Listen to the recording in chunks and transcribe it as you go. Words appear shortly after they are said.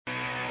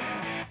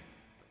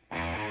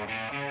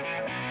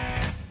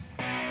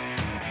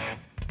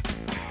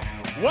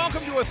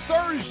Welcome to a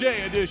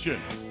Thursday edition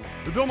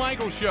of the Bill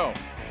Michaels Show.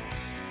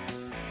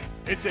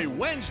 It's a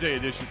Wednesday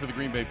edition for the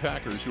Green Bay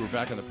Packers, who are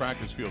back on the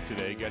practice field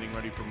today, getting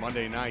ready for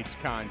Monday night's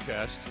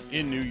contest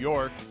in New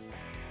York.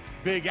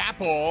 Big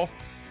Apple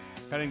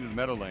heading to the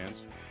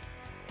Meadowlands.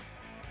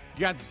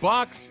 You got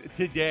Bucks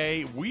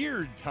today.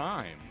 Weird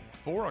time,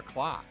 4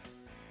 o'clock.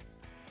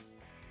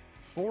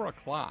 4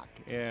 o'clock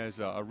as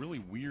a really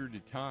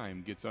weird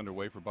time gets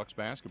underway for Bucks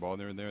basketball.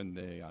 They're in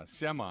the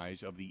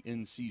semis of the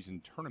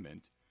in-season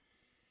tournament.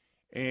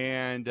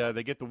 And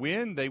they get the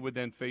win. They would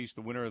then face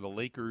the winner of the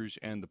Lakers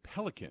and the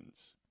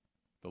Pelicans.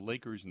 The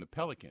Lakers and the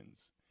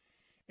Pelicans.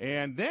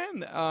 And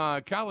then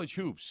college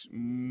hoops.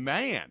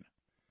 Man,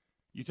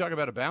 you talk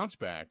about a bounce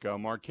back.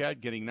 Marquette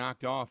getting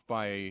knocked off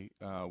by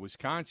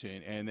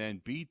Wisconsin and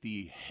then beat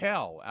the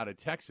hell out of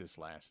Texas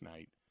last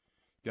night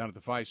down at the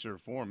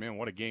Fiserv Forum. Man,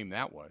 what a game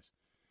that was.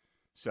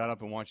 Sat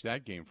up and watched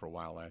that game for a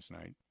while last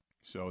night.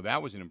 So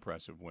that was an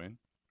impressive win.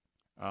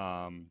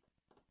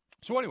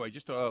 So anyway,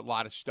 just a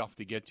lot of stuff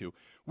to get to.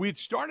 We had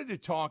started to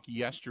talk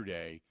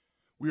yesterday.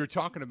 We were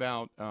talking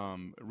about,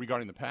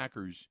 regarding the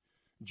Packers,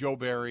 Joe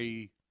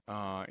Barry,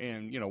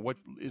 and, what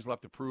is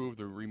left to prove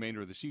the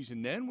remainder of the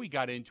season. Then we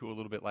got into a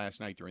little bit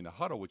last night during the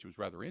huddle, which was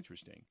rather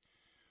interesting.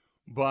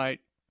 But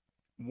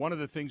one of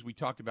the things we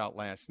talked about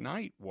last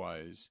night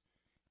was,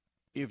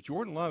 if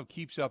Jordan Love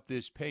keeps up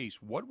this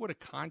pace, what would a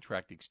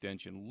contract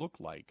extension look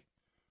like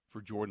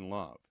for Jordan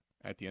Love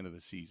at the end of the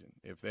season?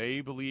 If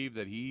they believe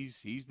that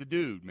he's the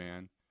dude,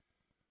 man,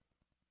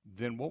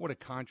 then what would a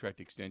contract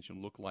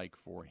extension look like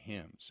for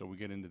him? So we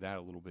get into that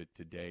a little bit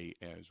today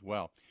as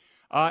well.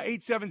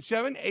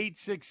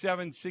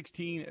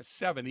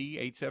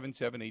 877-867-1670,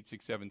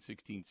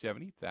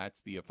 877-867-1670.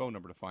 That's the phone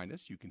number to find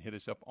us. You can hit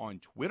us up on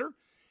Twitter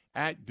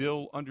at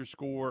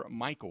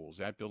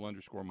Bill_Michaels, at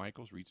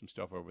Bill_Michaels. Read some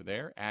stuff over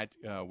there. At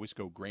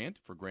Wisco Grant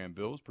for Graham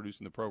Bills,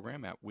 producing the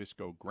program, at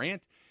Wisco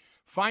Grant.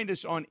 Find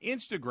us on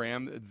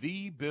Instagram,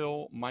 The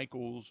Bill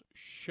Michaels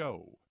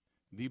Show.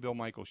 The Bill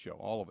Michaels Show,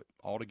 all of it,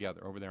 all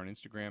together over there on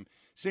Instagram.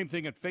 Same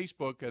thing at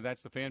Facebook.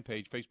 That's the fan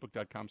page,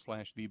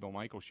 facebook.com/The Bill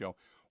Michaels Show.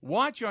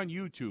 Watch on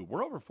YouTube.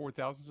 We're over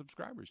 4,000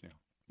 subscribers now.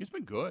 It's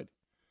been good.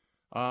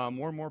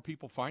 More and more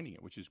people finding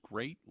it, which is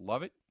great.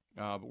 Love it.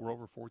 But we're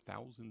over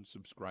 4,000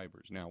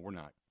 subscribers. Now, we're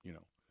not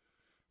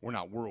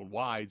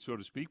worldwide, so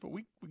to speak, but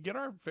we get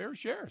our fair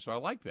share, so I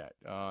like that.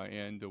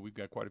 And we've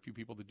got quite a few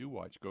people that do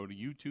watch. Go to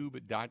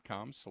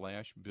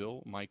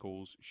youtube.com/Bill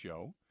Michaels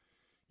Show,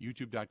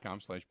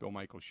 youtube.com/Bill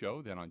Michaels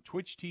Show. Then on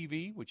Twitch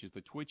TV, which is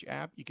the Twitch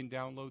app you can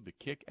download, the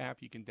Kick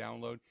app you can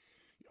download.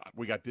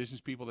 We got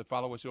business people that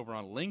follow us over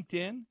on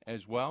LinkedIn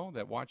as well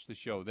that watch the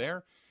show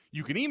there.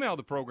 You can email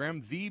the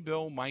program,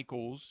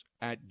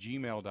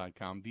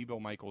 thebillmichaels@gmail.com,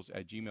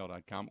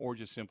 thebillmichaels@gmail.com, or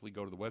just simply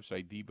go to the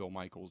website,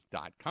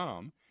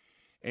 thebillmichaels.com.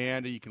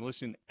 And you can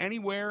listen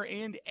anywhere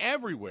and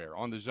everywhere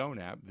on the Zone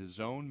app, the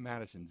Zone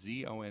Madison,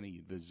 Z-O-N-E,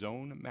 the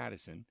Zone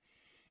Madison.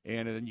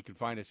 And then you can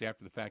find us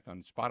after the fact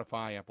on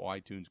Spotify, Apple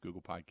iTunes,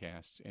 Google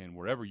Podcasts, and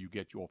wherever you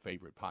get your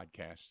favorite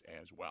podcasts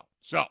as well.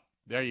 So,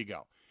 there you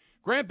go.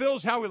 Grant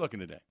Bills, how are we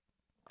looking today?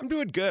 I'm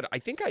doing good. I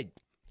think I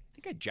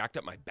jacked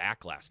up my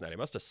back last night. I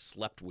must have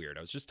slept weird.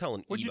 I was just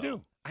telling What'd Evo. you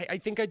do? I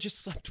think I just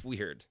slept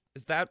weird.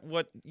 Is that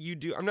what you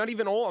do? I'm not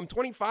even old. I'm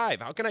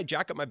 25. How can I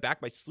jack up my back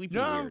by sleeping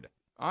weird?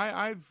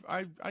 I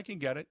can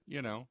get it,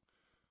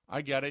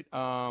 I get it.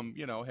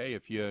 Hey,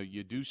 if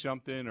you do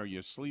something or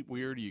you sleep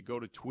weird, or you go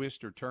to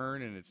twist or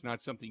turn and it's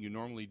not something you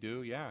normally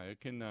do, yeah,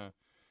 it can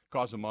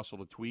cause a muscle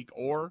to tweak.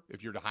 Or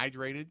if you're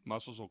dehydrated,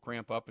 muscles will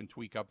cramp up and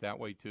tweak up that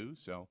way too.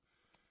 So,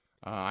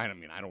 I don't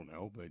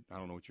know, but I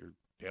don't know what your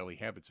daily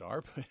habits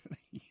are, but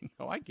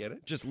I get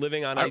it. Just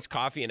living on iced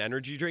coffee and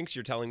energy drinks,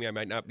 you're telling me I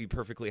might not be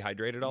perfectly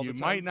hydrated all the time?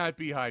 You might not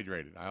be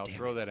hydrated. I'll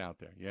throw that out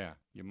there. Yeah,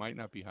 you might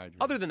not be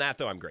hydrated. Other than that,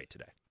 though, I'm great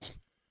today.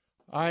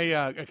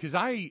 Because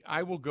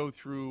I will go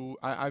through,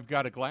 I've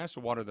got a glass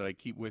of water that I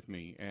keep with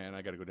me, and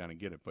I got to go down and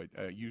get it, but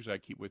usually I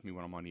keep with me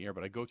when I'm on the air,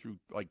 but I go through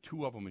like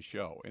 2 of them a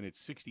show, and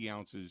it's 30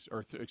 ounces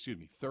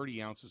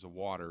of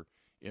water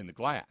in the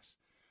glass.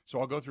 So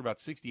I'll go through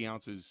about 60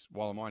 ounces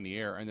while I'm on the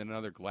air, and then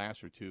another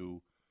glass or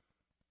 2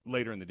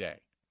 later in the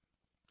day.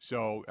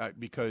 So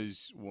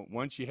because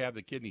once you have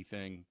the kidney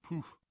thing,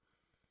 poof,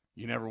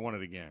 you never want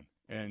it again.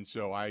 And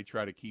so I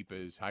try to keep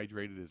as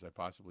hydrated as I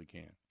possibly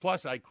can.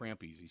 Plus, I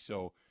cramp easy.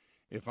 So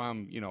if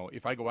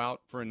I go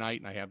out for a night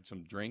and I have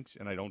some drinks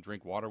and I don't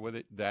drink water with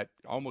it, that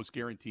almost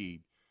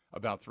guaranteed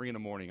about 3 in the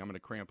morning, I'm going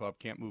to cramp up,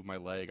 can't move my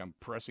leg. I'm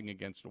pressing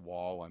against a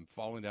wall. I'm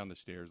falling down the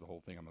stairs, the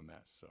whole thing. I'm a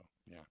mess. So,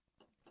 yeah.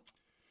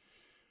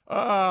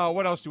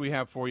 What else do we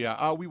have for you?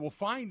 We will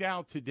find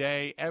out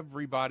today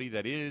everybody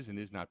that is and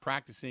is not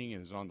practicing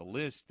and is on the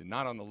list and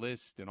not on the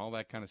list and all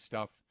that kind of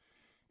stuff.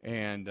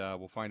 And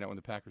we'll find out when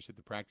the Packers hit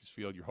the practice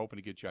field. You're hoping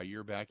to get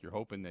Jair back. You're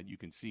hoping that you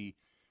can see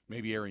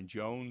maybe Aaron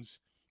Jones.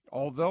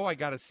 Although I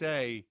got to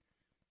say,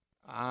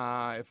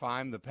 if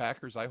I'm the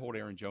Packers, I hold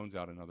Aaron Jones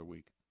out another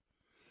week.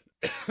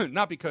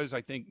 Not because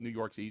I think New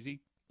York's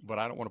easy, but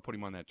I don't want to put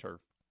him on that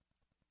turf.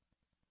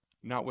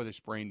 Not with a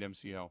sprained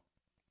MCL.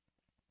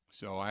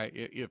 So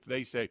if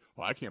they say,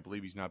 well, I can't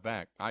believe he's not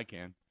back, I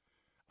can.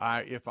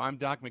 If I'm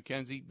Doc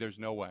McKenzie, there's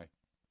no way.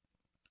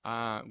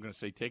 I'm going to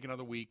say take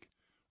another week,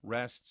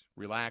 rest,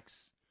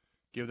 relax,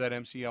 give that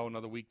MCL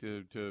another week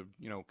to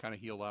kind of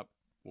heal up.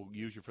 We'll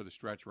use you for the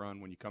stretch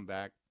run when you come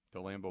back to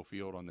Lambeau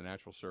Field on the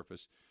natural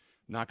surface.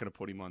 Not going to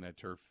put him on that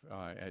turf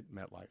at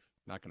MetLife.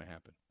 Not going to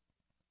happen.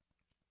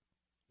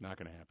 Not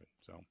going to happen.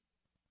 So,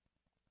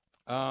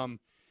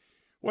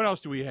 what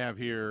else do we have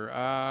here?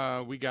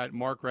 We got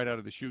Mark right out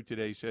of the chute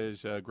today.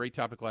 Says, great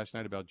topic last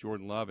night about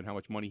Jordan Love and how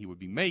much money he would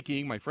be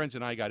making. My friends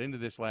and I got into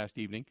this last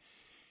evening,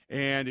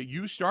 and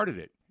you started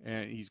it.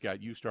 And he's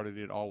got you started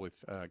it all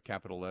with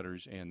capital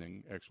letters and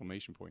then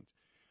exclamation points.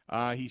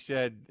 He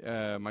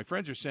said, my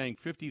friends are saying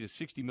 50 to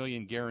 60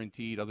 million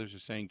guaranteed. Others are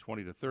saying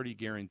 20 to 30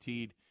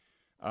 guaranteed.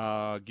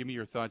 Give me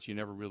your thoughts. You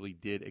never really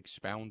did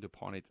expound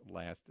upon it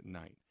last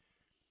night.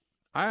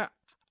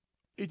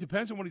 It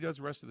depends on what he does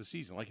the rest of the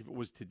season. Like if it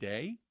was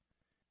today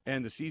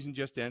and the season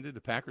just ended,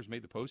 the Packers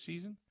made the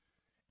postseason,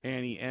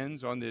 and he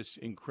ends on this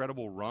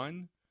incredible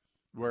run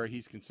where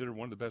he's considered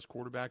one of the best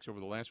quarterbacks over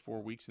the last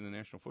 4 weeks in the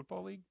National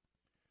Football League,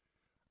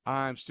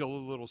 I'm still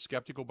a little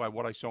skeptical by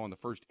what I saw in the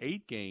first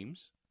 8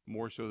 games,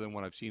 more so than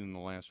what I've seen in the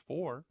last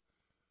 4.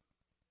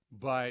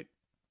 But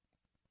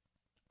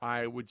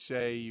I would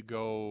say you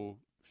go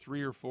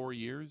 3 or 4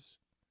 years.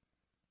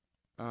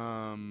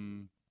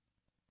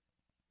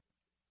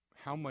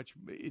 How much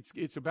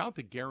it's about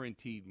the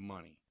guaranteed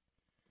money,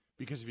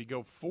 because if you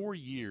go 4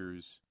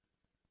 years,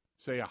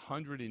 say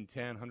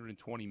 110,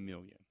 120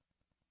 million,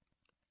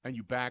 and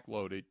you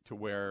backload it to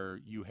where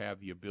you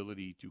have the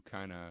ability to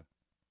kind of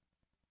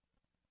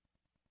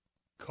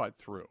cut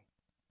through,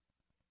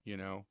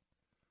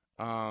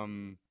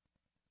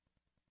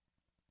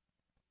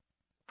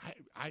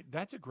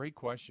 that's a great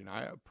question.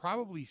 I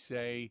probably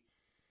say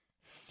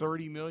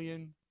 30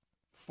 million.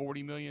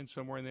 40 million,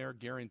 somewhere in there,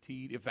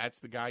 guaranteed. If that's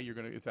the guy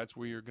if that's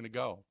where you're gonna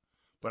go,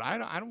 but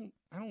I don't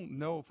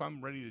know if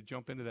I'm ready to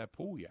jump into that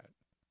pool yet.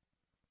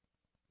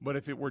 But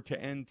if it were to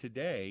end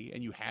today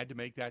and you had to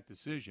make that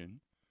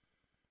decision,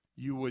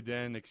 you would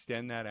then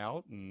extend that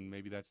out, and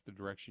maybe that's the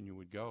direction you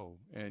would go.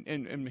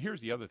 And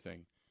here's the other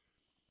thing: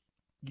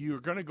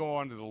 you're going to go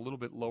on to the little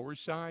bit lower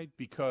side,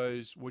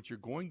 because what you're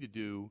going to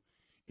do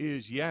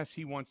is, yes,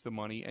 he wants the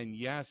money, and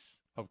yes,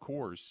 of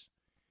course,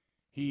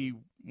 he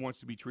wants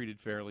to be treated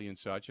fairly and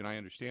such, and I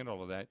understand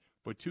all of that.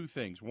 But 2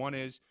 things. One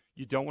is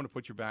you don't want to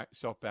put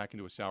yourself back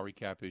into a salary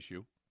cap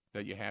issue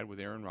that you had with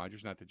Aaron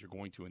Rodgers. Not that you're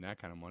going to in that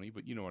kind of money,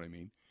 but you know what I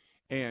mean.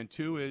 And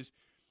 2 is,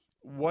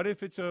 what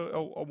if it's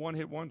a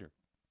one-hit wonder?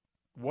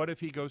 What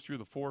if he goes through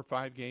the 4 or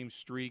 5 game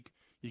streak,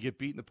 you get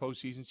beat in the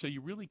postseason, so you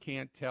really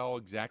can't tell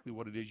exactly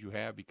what it is you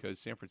have because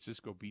San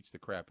Francisco beats the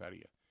crap out of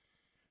you.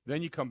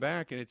 Then you come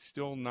back and it's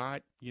still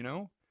not,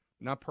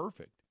 not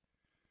perfect.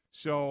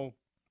 So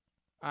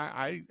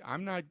I'm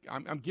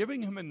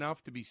giving him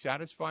enough to be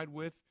satisfied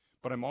with,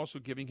 but I'm also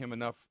giving him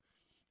enough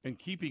and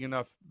keeping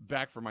enough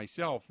back for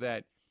myself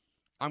that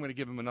I'm going to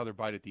give him another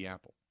bite at the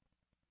apple.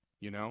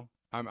 I'm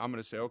going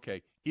to say,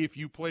 okay, if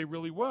you play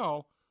really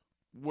well,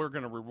 we're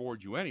going to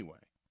reward you anyway.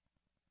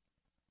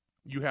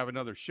 You have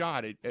another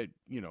shot at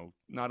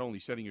not only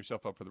setting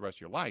yourself up for the rest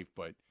of your life,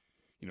 but,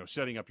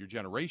 setting up your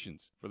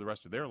generations for the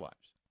rest of their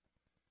lives.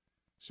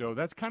 So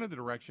that's kind of the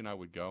direction I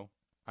would go.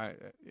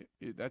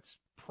 That's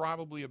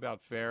probably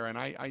about fair, and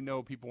I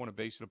know people want to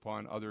base it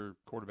upon other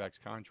quarterbacks'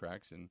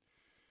 contracts,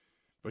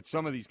 but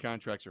some of these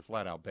contracts are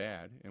flat out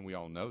bad, and we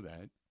all know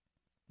that.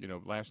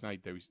 Last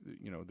night there was,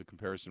 the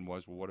comparison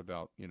was, well, what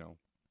about New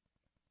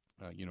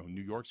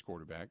York's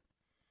quarterback?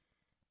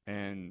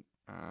 And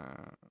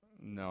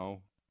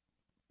no,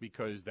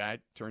 because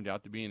that turned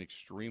out to be an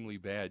extremely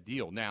bad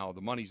deal. Now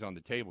the money's on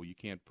the table; you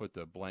can't put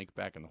the blank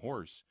back in the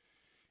horse,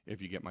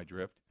 if you get my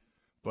drift.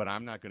 But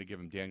I'm not going to give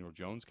him Daniel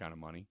Jones kind of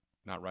money.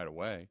 Not right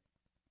away.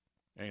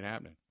 Ain't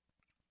happening.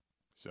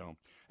 So,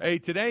 hey,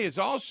 today is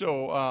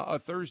also a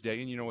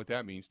Thursday, and you know what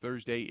that means.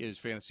 Thursday is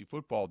Fantasy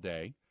Football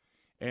Day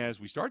as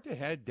we start to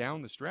head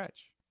down the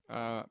stretch.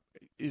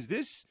 Is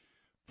this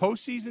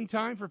postseason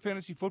time for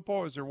fantasy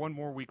football, or is there one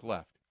more week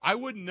left? I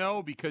wouldn't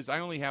know because I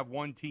only have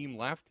one team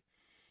left,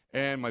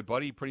 and my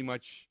buddy pretty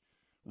much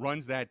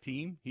runs that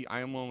team. I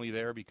am only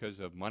there because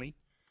of money.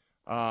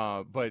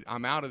 But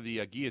I'm out of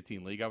the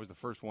Guillotine League. I was the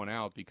first one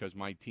out because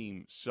my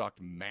team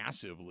sucked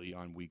massively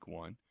on week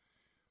 1.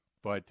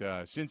 But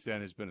since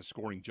then, it's been a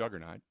scoring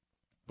juggernaut.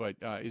 But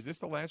is this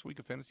the last week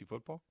of fantasy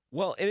football?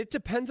 Well, and it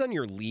depends on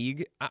your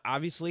league.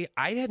 Obviously,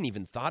 I hadn't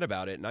even thought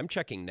about it, and I'm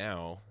checking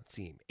now. Let's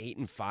see,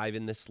 8-5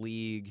 in this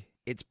league.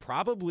 It's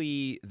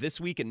probably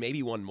this week and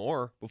maybe one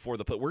more before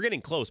we're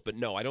getting close, but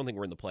no, I don't think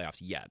we're in the playoffs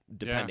yet,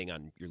 depending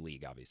on your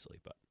league, obviously.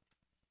 But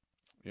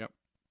yep.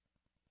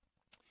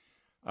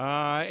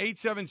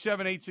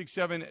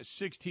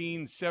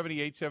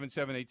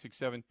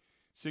 877-867-1670,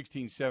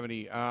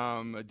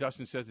 877-867-1670.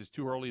 Dustin says it's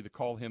too early to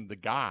call him the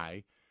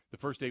guy. The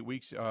first 8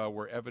 weeks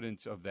were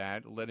evidence of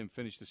that. Let him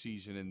finish the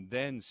season and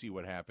then see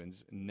what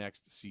happens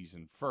next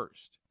season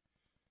first.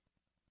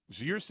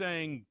 So you're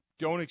saying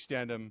don't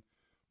extend him,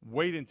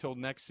 wait until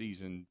next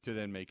season to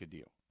then make a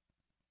deal.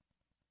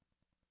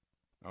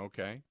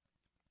 Okay.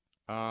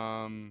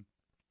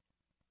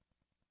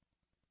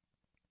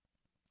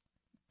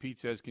 Pete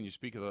says, can you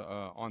speak of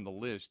on the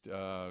list,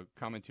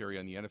 commentary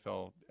on the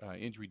NFL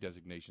injury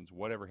designations?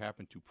 Whatever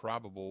happened to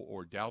probable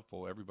or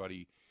doubtful,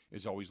 everybody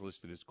is always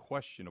listed as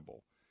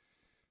questionable.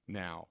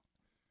 Now,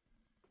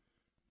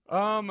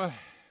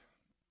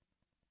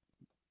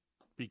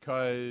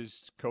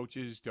 because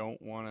coaches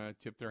don't want to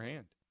tip their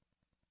hand,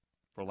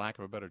 for lack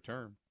of a better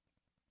term.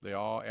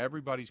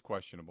 Everybody's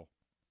questionable.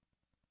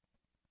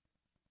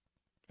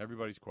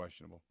 Everybody's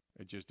questionable.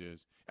 It just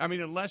is. I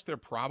mean, unless they're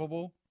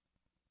probable,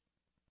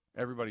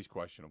 everybody's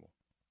questionable.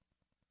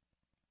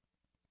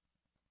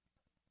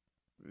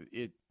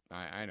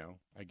 I know.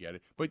 I get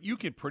it. But you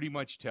can pretty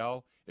much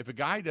tell if a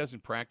guy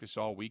doesn't practice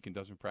all week and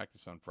doesn't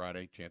practice on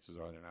Friday, chances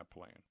are they're not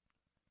playing.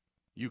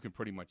 You can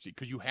pretty much see,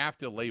 because you have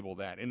to label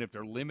that. And if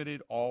they're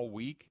limited all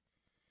week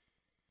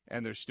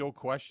and they're still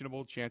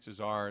questionable, chances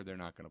are they're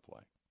not going to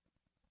play.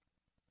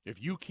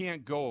 If you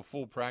can't go a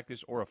full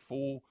practice or a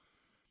full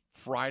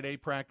Friday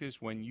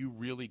practice when you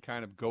really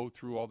kind of go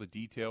through all the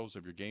details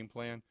of your game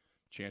plan,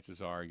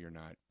 chances are you're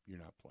not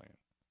playing.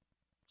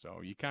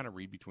 So you kind of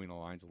read between the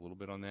lines a little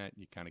bit on that.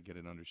 You kind of get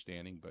an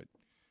understanding, but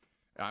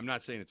I'm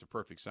not saying it's a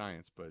perfect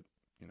science, but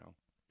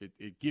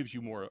it gives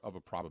you more of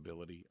a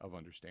probability of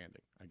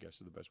understanding, I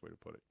guess is the best way to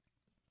put it.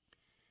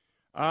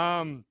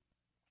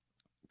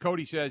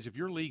 Cody says, if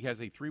your league has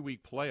a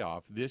 3-week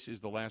playoff, this is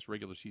the last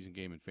regular season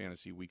game in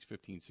fantasy. Weeks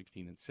 15,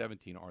 16, and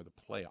 17 are the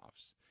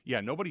playoffs.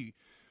 Yeah, nobody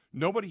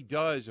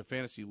does a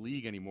fantasy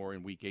league anymore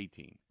in week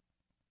 18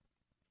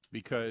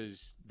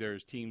 because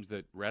there's teams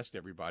that rest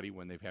everybody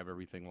when they have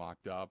everything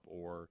locked up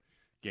or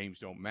games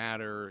don't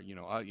matter.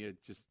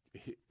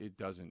 It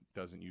doesn't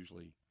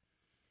usually.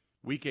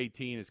 Week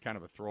 18 is kind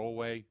of a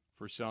throwaway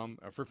for some,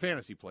 for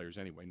fantasy players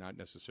anyway, not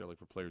necessarily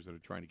for players that are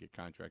trying to get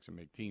contracts and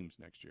make teams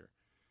next year.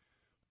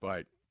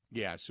 But,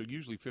 yeah, so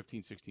usually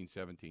 15, 16,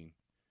 17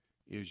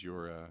 is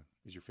your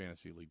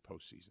fantasy league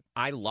postseason.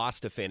 I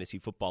lost a fantasy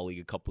football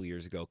league a couple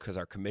years ago because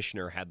our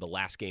commissioner had the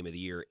last game of the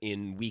year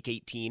in week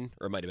 18,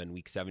 or it might have been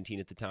week 17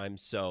 at the time.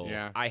 So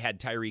I had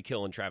Tyreek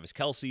Hill and Travis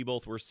Kelce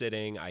both were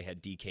sitting. I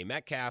had DK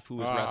Metcalf who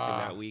was resting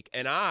that week.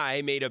 And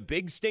I made a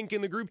big stink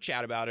in the group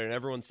chat about it, and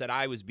everyone said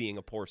I was being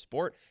a poor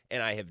sport,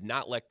 and I have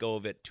not let go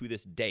of it. To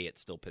this day, it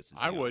still pisses me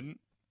off.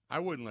 I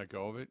wouldn't let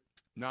go of it.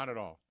 Not at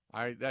all.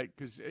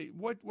 Because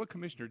what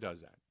commissioner does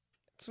that?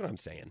 That's what I'm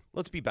saying.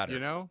 Let's be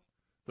better.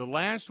 The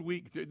last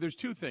week, there's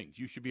two things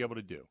you should be able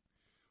to do.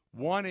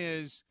 One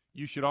is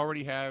you should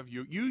already have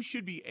you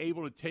should be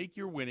able to take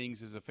your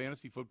winnings as a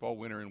fantasy football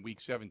winner in week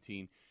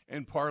 17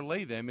 and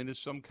parlay them into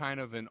some kind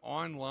of an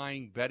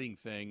online betting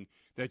thing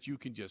that you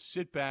can just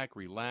sit back,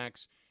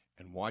 relax,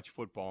 and watch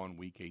football in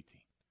week 18.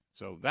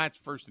 So that's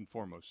first and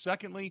foremost.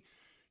 Secondly,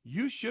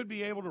 you should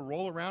be able to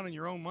roll around in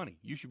your own money.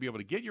 You should be able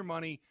to get your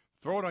money,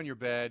 throw it on your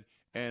bed,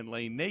 and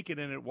lay naked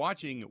in it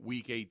watching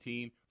week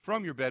 18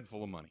 from your bed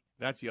full of money.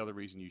 That's the other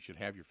reason you should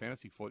have your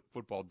fantasy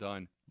football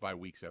done by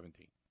week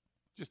 17.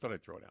 Just thought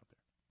I'd throw it out there.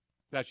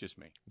 That's just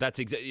me.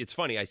 It's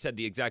funny. I said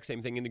the exact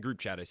same thing in the group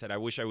chat. I said, I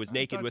wish I was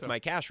naked with my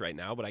cash right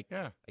now, but I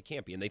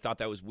can't be. And they thought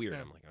that was weird.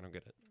 Yeah. I'm like, I don't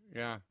get it.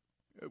 Yeah.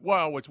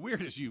 Well, what's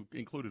weird is you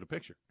included a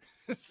picture.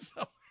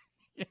 So,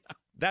 yeah.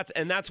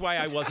 That's why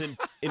I wasn't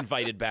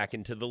invited back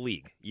into the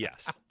league.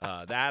 Yes.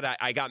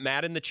 I got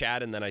mad in the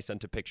chat, and then I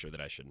sent a picture that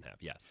I shouldn't have.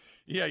 Yes.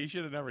 Yeah, you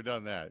should have never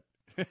done that.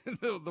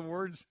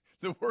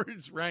 The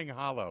words rang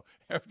hollow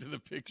after the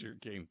picture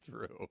came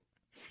through.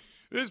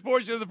 This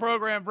portion of the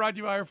program brought to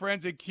you by our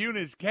friends at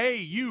Kunes,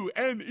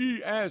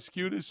 K-U-N-E-S,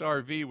 Kunes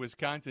RV,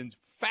 Wisconsin's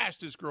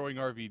fastest-growing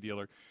RV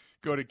dealer.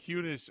 Go to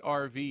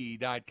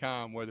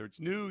KunesRV.com, whether it's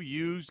new,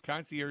 used,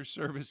 concierge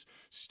service,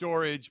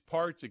 storage,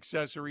 parts,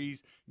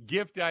 accessories,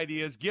 gift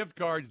ideas, gift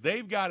cards.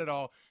 They've got it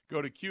all.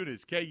 Go to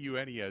Kunes,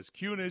 K-U-N-E-S,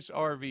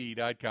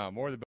 KunesRV.com.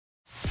 More than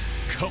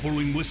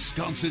Covering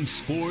Wisconsin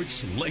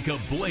sports like a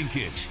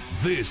blanket.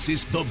 This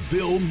is the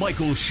Bill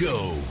Michaels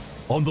Show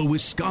on the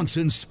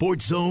Wisconsin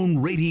Sports Zone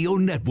Radio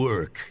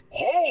Network.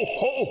 Ho,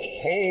 ho,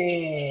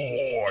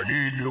 ho, I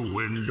need a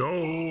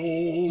window.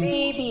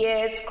 Baby,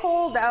 it's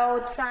cold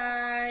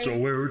outside. So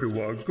where do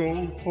I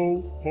go?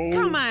 Ho, ho.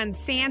 Come on,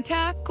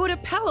 Santa. Go to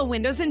Pella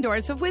Windows and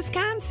Doors of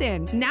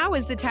Wisconsin. Now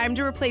is the time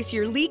to replace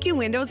your leaky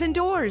windows and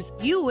doors.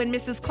 You and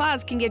Mrs.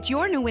 Claus can get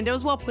your new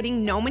windows while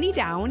putting no money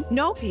down,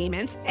 no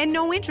payments, and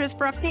no interest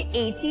for up to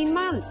 18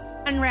 months.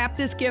 Unwrap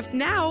this gift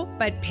now,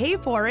 but pay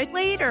for it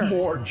later.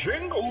 More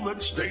jingle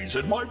that stays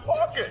in my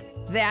pocket.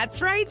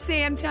 That's right,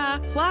 Santa.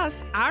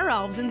 Plus, our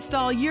elves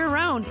install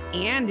year-round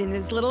and in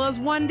as little as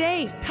 1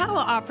 day.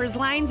 Pella offers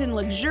lines in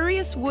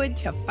luxurious wood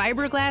to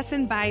fiberglass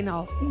and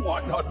vinyl.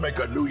 Why not make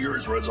a New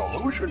Year's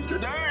resolution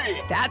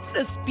today? That's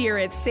the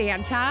spirit,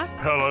 Santa.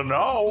 Pella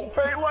now,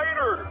 pay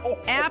later.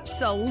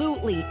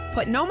 Absolutely.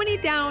 Put no money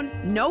down,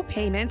 no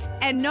payments,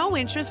 and no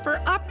interest for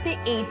up to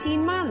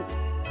 18 months.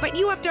 But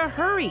you have to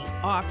hurry.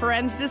 Offer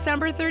ends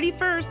December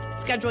 31st.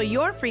 Schedule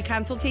your free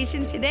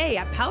consultation today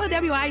at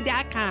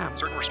PellaWI.com.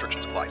 Certain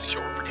restrictions apply. See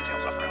showroom for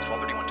details. Offer ends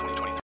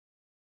 12/31/2023.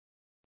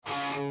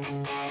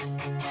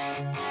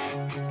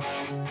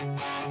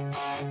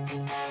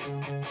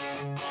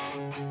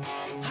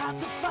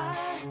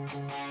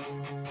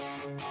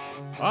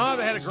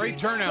 Great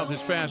turnout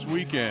this past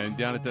weekend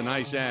down at the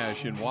Nice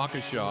Ash in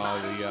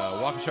Waukesha. The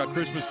Waukesha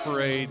Christmas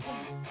Parade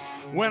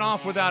went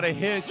off without a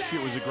hitch.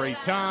 It was a great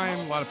time.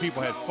 A lot of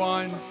people had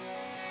fun.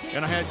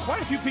 And I had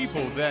quite a few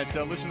people that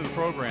listened to the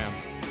program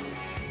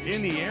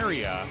in the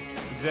area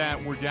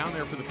that were down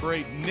there for the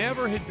parade,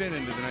 never had been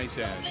into the Nice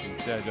Ash, and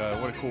said,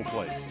 what a cool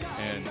place.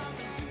 And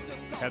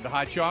had the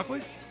hot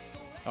chocolate.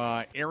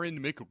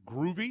 Aaron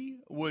McGroovy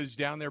was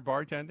down there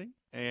bartending,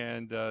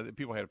 and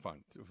people had fun.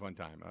 It's a fun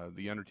time.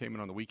 The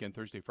entertainment on the weekend,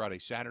 Thursday, Friday,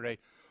 Saturday,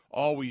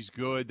 always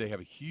good. They have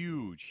a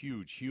huge,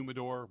 huge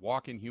humidor,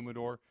 walk-in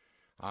humidor,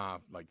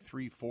 like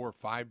 3, 4,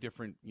 5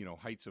 different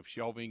heights of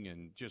shelving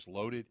and just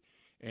loaded.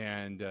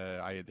 And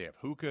they have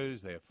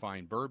hookahs, they have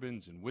fine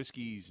bourbons and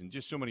whiskeys, and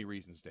just so many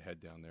reasons to head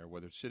down there,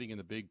 whether it's sitting in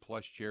the big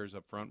plush chairs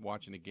up front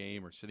watching a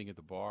game or sitting at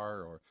the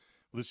bar or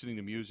listening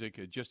to music.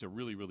 Just a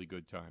really, really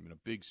good time in a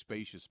big,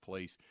 spacious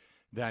place.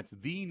 That's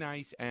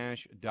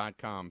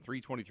theniceash.com,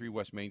 323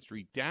 West Main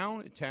Street,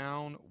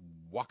 downtown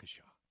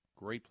Waukesha.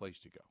 Great place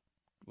to go.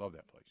 Love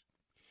that place.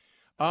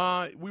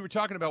 We were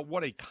talking about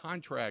what a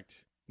contract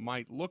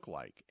might look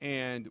like.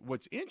 And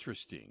what's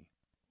interesting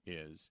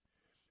is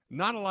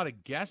not a lot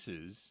of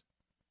guesses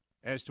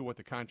as to what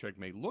the contract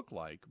may look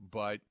like,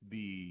 but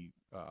the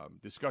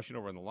discussion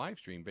over on the live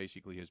stream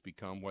basically has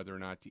become whether or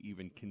not to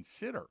even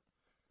consider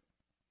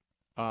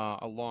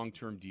a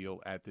long-term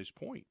deal at this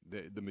point.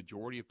 The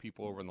majority of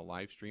people over on the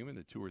live stream, and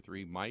the 2 or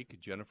 3, Mike,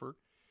 Jennifer,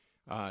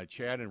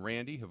 Chad, and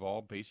Randy, have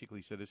all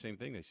basically said the same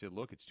thing. They said,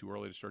 look, it's too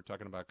early to start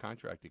talking about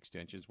contract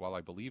extensions. While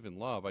I believe in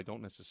Love, I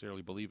don't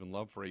necessarily believe in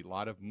Love for a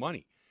lot of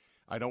money.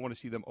 I don't want to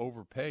see them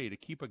overpay to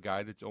keep a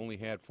guy that's only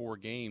had 4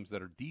 games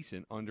that are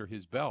decent under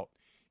his belt.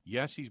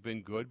 Yes, he's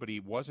been good, but he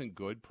wasn't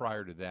good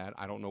prior to that.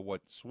 I don't know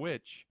what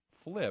switch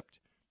flipped,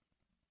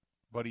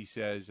 but he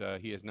says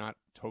he has not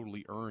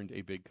totally earned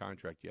a big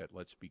contract yet.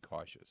 Let's be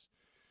cautious.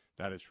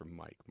 That is from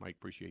Mike. Mike,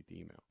 appreciate the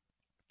email.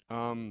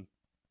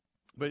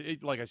 But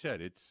like I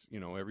said, it's,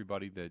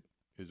 everybody that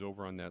is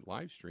over on that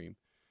live stream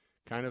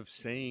kind of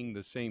saying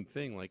the same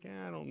thing, like,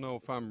 I don't know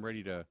if I'm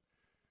ready to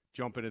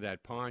jump into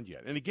that pond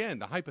yet. And again,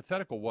 the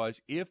hypothetical was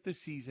if the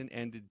season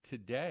ended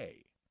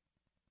today.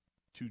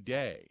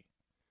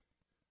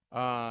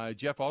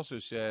 Jeff also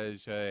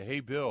says, hey,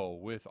 Bill,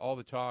 with all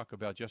the talk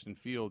about Justin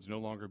Fields no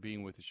longer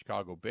being with the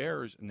Chicago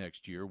Bears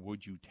next year,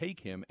 would you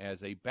take him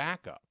as a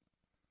backup?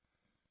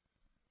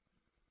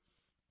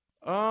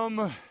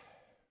 Not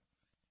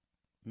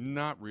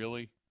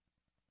really.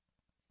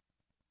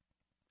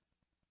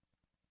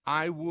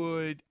 I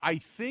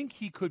think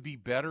he could be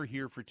better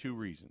here for 2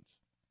 reasons.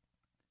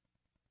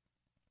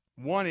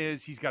 One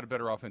is he's got a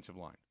better offensive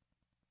line.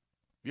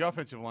 The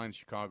offensive line in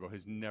Chicago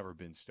has never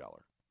been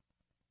stellar.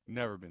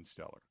 Never been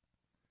stellar.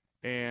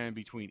 And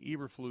between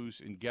Eberflus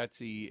and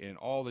Getsy and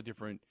all the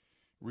different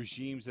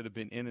regimes that have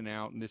been in and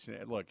out and this and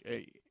that, look,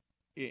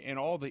 and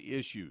all the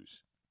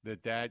issues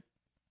that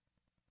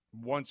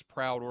once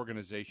proud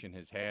organization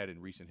has had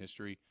in recent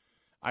history,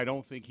 I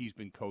don't think he's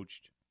been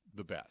coached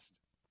the best.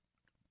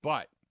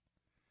 But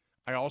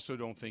I also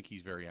don't think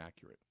he's very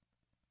accurate.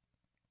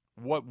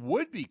 What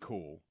would be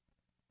cool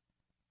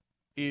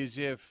is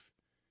if,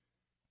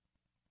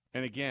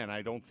 and again,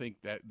 I don't think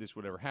that this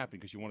would ever happen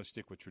because you want to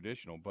stick with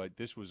traditional, but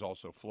this was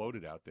also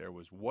floated out there,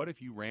 was what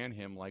if you ran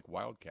him like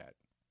Wildcat?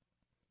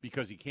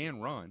 Because he can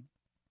run.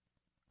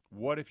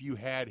 What if you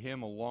had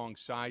him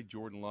alongside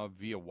Jordan Love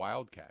via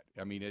Wildcat?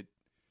 I mean,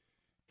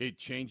 it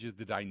changes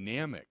the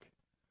dynamic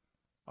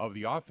of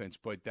the offense,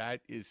 but that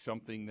is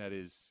something that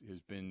has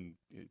been,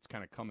 it's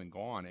kind of come and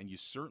gone, and you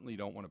certainly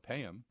don't want to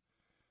pay him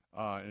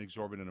an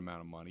exorbitant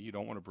amount of money. You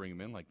don't want to bring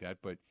him in like that,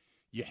 but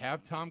you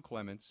have Tom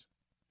Clements,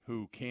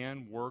 who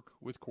can work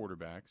with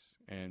quarterbacks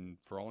and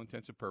for all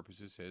intents and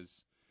purposes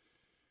has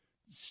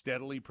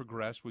steadily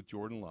progressed with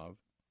Jordan Love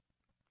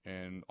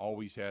and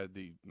always had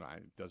it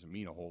doesn't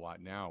mean a whole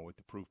lot now with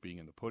the proof being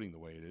in the pudding the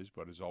way it is,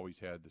 but has always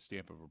had the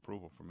stamp of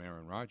approval from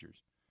Aaron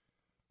Rodgers.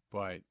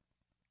 But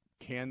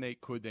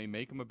could they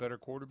make him a better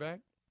quarterback?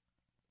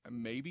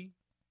 Maybe.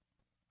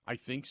 I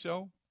think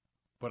so.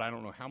 But I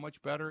don't know how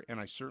much better, and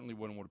I certainly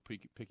wouldn't want to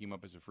pick him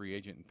up as a free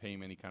agent and pay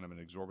him any kind of an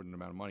exorbitant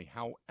amount of money.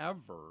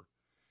 However,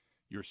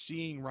 you're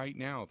seeing right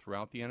now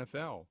throughout the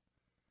NFL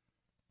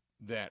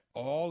that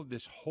all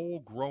this whole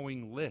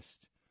growing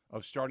list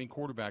of starting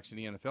quarterbacks in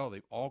the NFL,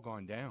 they've all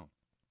gone down.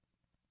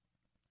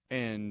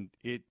 And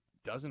it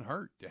doesn't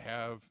hurt to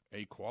have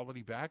a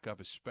quality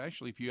backup,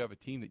 especially if you have a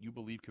team that you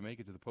believe can make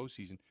it to the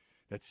postseason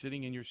that's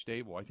sitting in your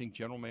stable. I think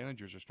general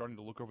managers are starting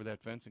to look over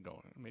that fence and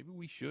go, maybe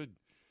we should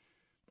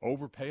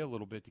overpay a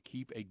little bit to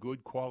keep a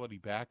good quality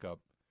backup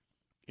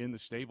in the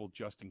stable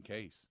just in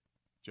case.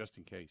 Just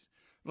in case.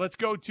 Let's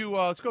go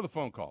to the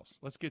phone calls.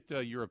 Let's get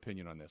your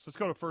opinion on this. Let's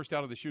go to first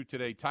out of the chute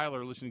today.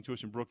 Tyler, listening to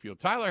us in Brookfield.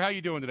 Tyler, how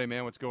you doing today,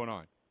 man? What's going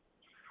on?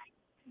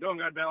 Doing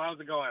good, Bill. How's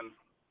it going?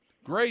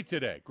 Great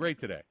today. Great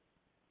today.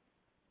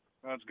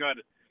 That's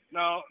good.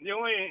 Now, the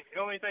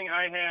only thing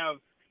I have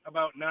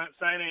about not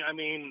signing, I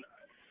mean,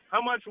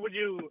 how much of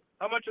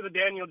the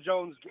Daniel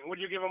Jones, would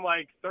you give him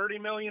like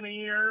 $30 million a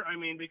year? I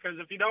mean, because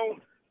if you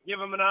don't give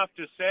him enough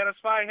to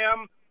satisfy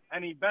him,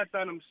 and he bets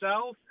on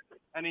himself,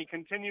 and he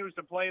continues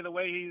to play the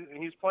way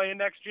he's playing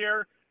next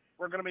year,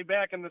 we're going to be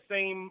back in the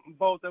same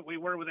boat that we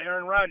were with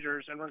Aaron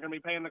Rodgers, and we're going to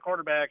be paying the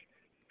quarterback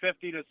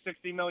 $50 to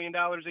 $60 million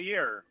a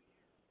year.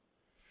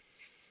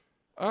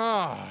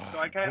 Oh, so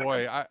I kind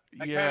boy, of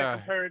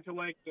compare it to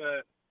like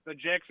the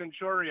Jackson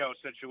Chourio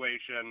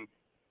situation,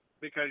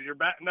 because you're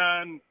betting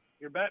on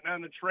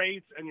the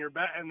traits, and you're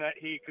betting that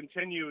he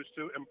continues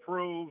to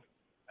improve.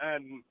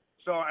 And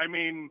so, I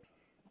mean,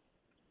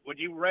 would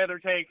you rather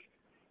take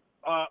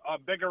a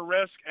bigger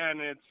risk and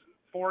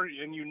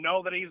you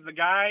know that he's the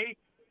guy,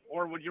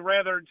 or would you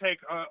rather take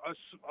a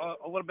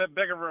little bit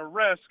bigger of a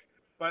risk,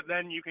 but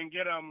then you can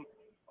get him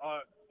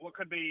what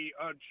could be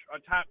a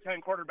top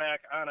 10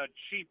 quarterback on a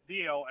cheap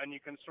deal, and you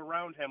can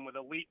surround him with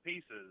elite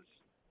pieces?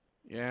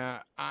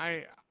 Yeah,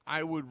 I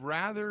would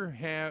rather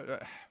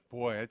have.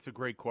 Boy, that's a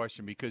great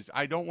question, because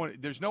I don't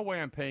want. There's no way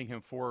I'm paying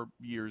him 4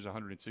 years,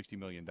 $160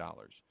 million.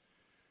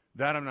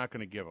 That I'm not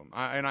going to give him.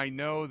 And I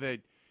know that,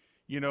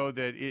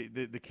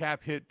 the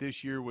cap hit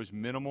this year was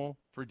minimal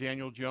for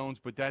Daniel Jones,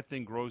 but that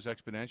thing grows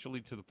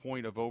exponentially to the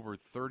point of over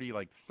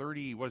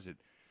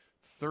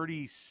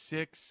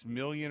 36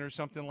 million or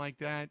something like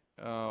that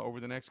over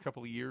the next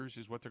couple of years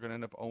is what they're going to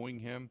end up owing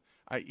him.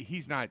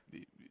 He's not.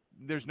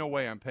 There's no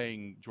way I'm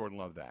paying Jordan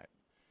Love that.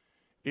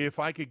 If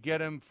I could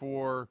get him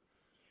for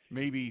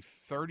maybe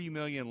 $30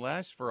 million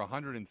less for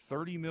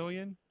 $130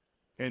 million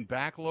and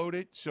backload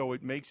it so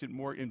it makes it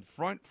more in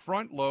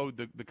front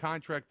load the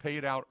contract, pay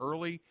it out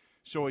early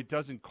so it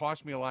doesn't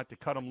cost me a lot to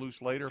cut him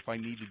loose later if I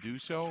need to do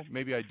so,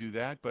 maybe I do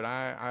that. But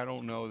I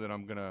don't know that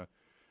I'm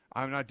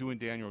not doing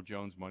Daniel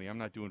Jones money. I'm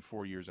not doing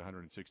 4 years,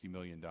 $160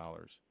 million.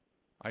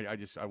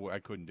 I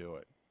couldn't do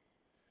it.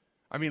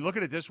 I mean, look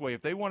at it this way.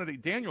 If they wanted to,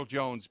 Daniel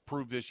Jones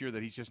proved this year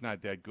that he's just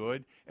not that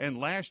good. And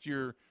last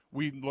year,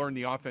 we learned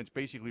the offense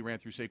basically ran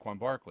through Saquon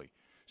Barkley.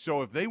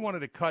 So if they wanted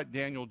to cut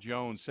Daniel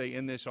Jones, say,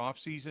 in this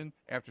offseason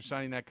after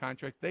signing that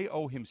contract, they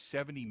owe him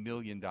 $70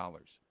 million.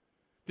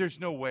 There's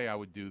no way I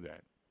would do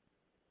that.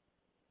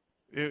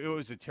 It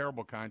was a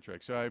terrible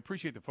contract. So I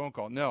appreciate the phone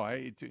call. No,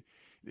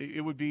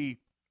 it would be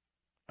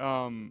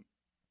and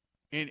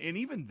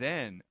even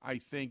then, I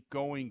think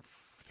going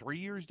 3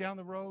 years down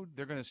the road,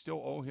 they're going to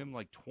still owe him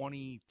like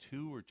 $22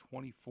 or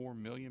 $24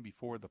 million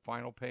before the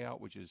final payout,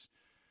 which is,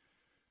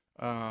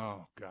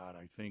 oh God,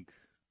 I think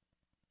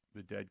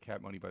the dead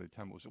cap money by the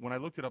time it was. When I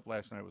looked it up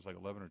last night, it was like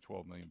 11 or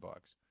 12 million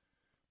bucks.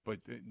 But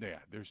yeah,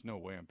 there's no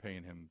way I'm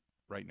paying him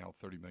right now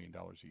 $30 million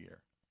a year.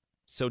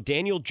 So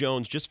Daniel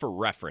Jones, just for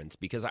reference,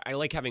 because I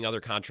like having other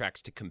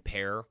contracts to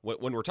compare.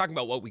 When we're talking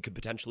about what we could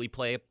potentially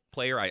play a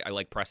player, I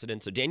like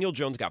precedent. So Daniel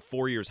Jones got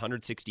 4 years,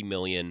 $160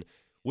 million,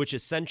 which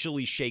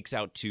essentially shakes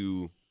out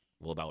to,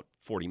 well, about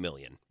 $40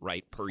 million,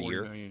 right, per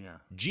year. Million, yeah.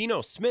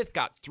 Geno Smith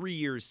got 3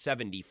 years,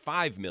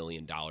 $75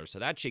 million, so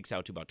that shakes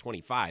out to about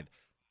 25.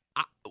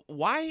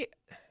 Why?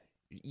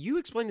 You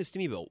explain this to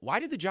me, Bill. Why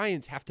did the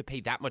Giants have to pay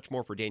that much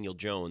more for Daniel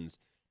Jones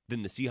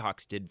than the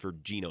Seahawks did for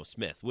Geno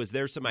Smith? Was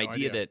there some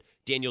idea that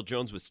Daniel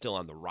Jones was still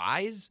on the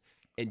rise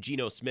and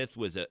Geno Smith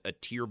was a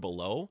tier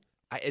below?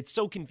 It's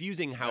so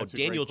confusing how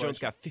Daniel Jones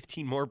got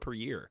 15 more per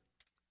year.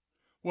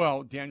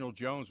 Well, Daniel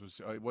Jones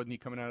wasn't he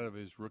coming out of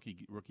his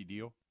rookie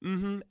deal?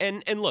 Mm-hmm.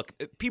 And look,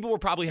 people were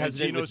probably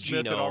hesitant with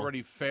Smith Geno. had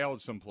already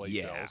failed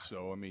someplace else,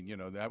 so I mean,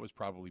 that was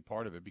probably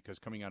part of it, because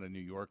coming out of New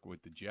York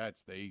with the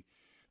Jets, they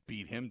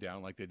beat him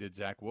down like they did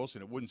Zach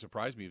Wilson. It wouldn't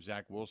surprise me if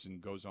Zach Wilson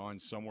goes on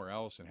somewhere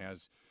else and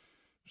has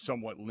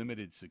somewhat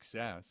limited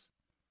success,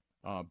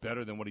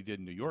 better than what he did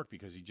in New York,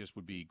 because he just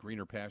would be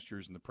greener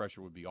pastures and the pressure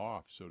would be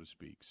off, so to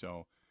speak.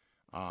 So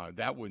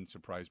that wouldn't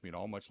surprise me at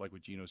all. Much like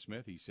with Geno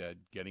Smith, he said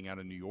getting out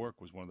of New York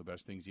was one of the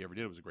best things he ever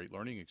did. It was a great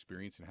learning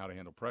experience in how to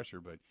handle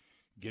pressure, but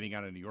getting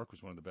out of New York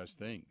was one of the best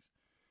things.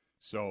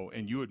 So,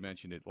 and you had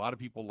mentioned it, a lot of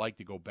people like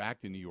to go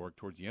back to New York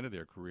towards the end of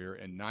their career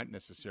and not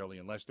necessarily,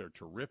 unless they're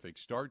terrific,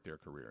 start their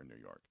career in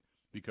New York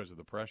because of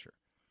the pressure.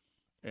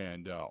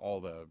 And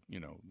all the,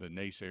 the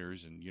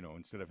naysayers, and,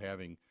 instead of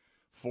having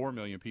 4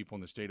 million people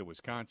in the state of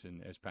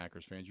Wisconsin as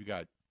Packers fans, you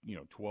got,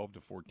 12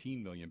 to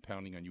 14 million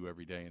pounding on you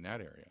every day in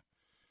that area.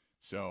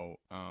 So,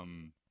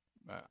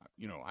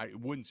 it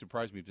wouldn't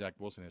surprise me if Zach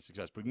Wilson has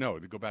success. But no,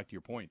 to go back to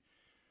your point,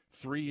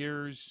 3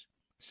 years,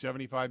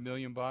 $75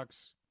 million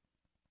bucks,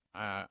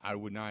 I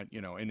would not,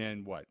 and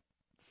then what,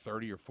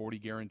 30 or 40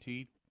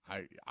 guaranteed?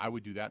 I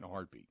would do that in a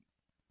heartbeat.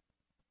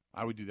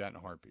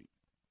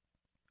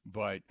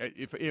 But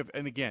if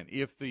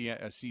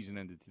the season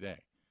ended today,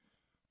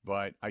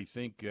 but I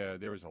think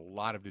there is a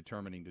lot of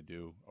determining to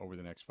do over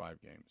the next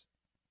 5 games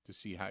to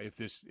see how if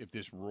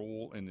this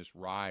roll and this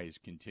rise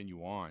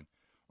continue on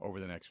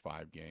over the next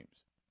 5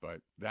 games.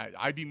 But that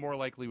I'd be more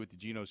likely with the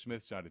Geno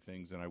Smith side of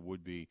things than I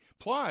would be.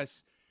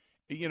 Plus,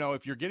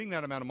 if you're getting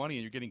that amount of money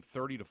and you're getting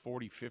 30 to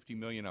 40, 50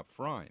 million up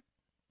front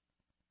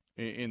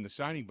in the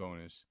signing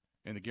bonus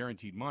and the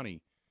guaranteed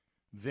money,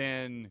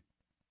 then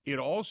it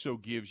also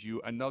gives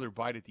you another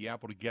bite at the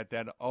apple to get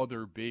that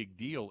other big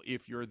deal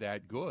if you're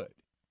that good.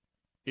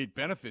 It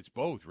benefits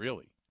both,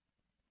 really.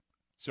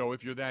 So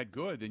if you're that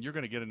good, then you're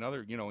going to get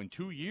another, in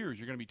 2 years,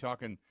 you're going to be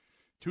talking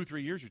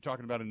 2-3 years, you're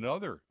talking about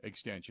another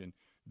extension.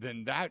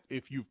 Then that,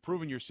 if you've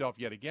proven yourself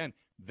yet again,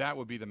 that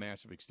would be the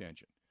massive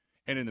extension.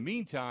 And in the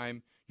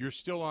meantime, you're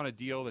still on a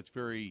deal that's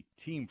very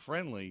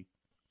team-friendly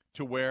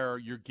to where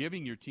you're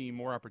giving your team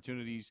more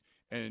opportunities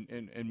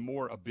and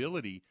more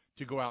ability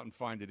to go out and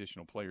find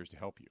additional players to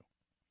help you.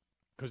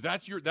 Because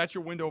that's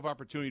your window of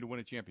opportunity to win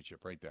a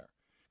championship right there.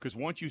 Because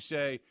once you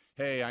say,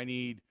 hey, I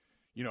need,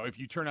 if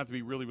you turn out to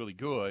be really, really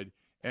good,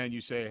 and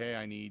you say, hey,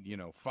 I need,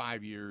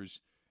 5 years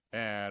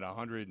at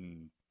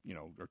 $100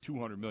 or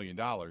 $200 million,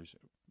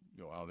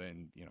 well,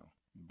 then,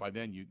 by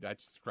then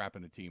that's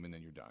scrapping the team, and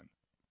then you're done.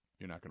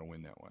 You're not going to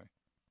win that way.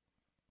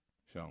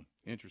 So,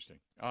 interesting.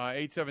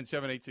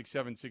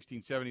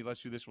 877-867-1670.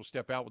 Let's do this. We'll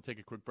step out. We'll take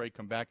a quick break.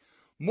 Come back.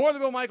 More of the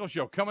Bill Michaels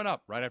Show coming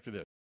up right after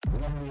this.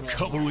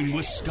 Covering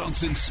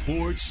Wisconsin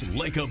sports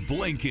like a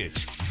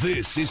blanket.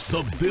 This is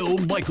the Bill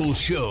Michaels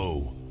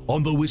Show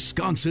on the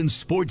Wisconsin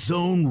Sports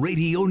Zone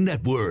Radio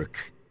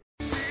Network.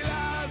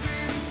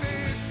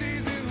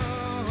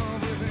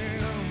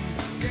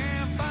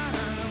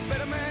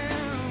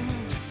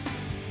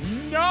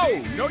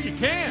 No, you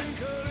can't.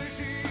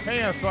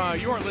 Hey, if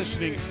you are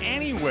listening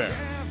anywhere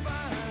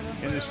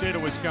in the state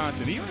of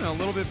Wisconsin, even a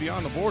little bit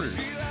beyond the borders,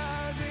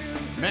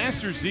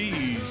 Master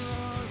Z's,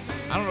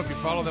 I don't know if you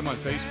follow them on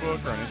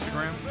Facebook or on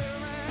Instagram.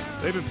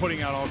 They've been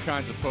putting out all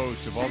kinds of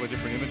posts of all the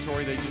different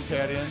inventory they just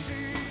had in.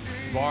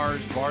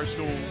 Bars, bar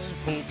stools,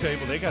 pool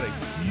table. They got a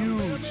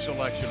huge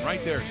selection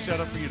right there set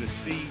up for you to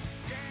see,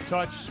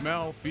 touch,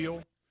 smell,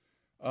 feel.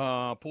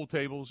 Pool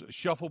tables,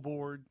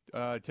 shuffleboard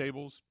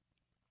tables.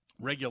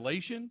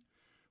 Regulation,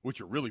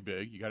 which are really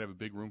big. You got to have a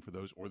big room for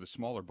those, or the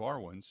smaller bar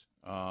ones.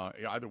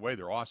 Either way,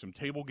 they're awesome.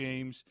 Table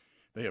games.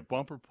 They have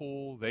bumper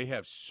pool. They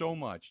have so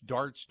much.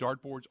 Darts,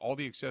 dartboards, all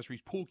the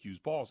accessories, pool cues,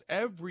 balls,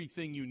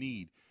 everything you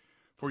need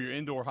for your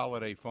indoor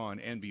holiday fun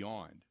and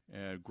beyond.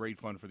 Great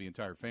fun for the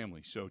entire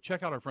family. So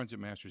check out our friends at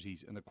Masters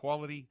East, and the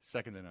quality,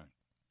 second to none.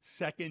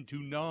 Second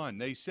to none.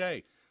 They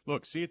say,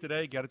 look, see it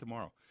today, get it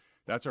tomorrow.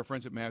 That's our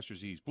friends at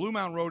Masters East. Blue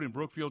Mountain Road in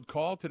Brookfield.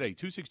 Call today,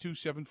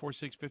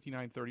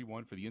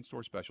 262-746-5931 for the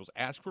in-store specials.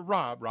 Ask for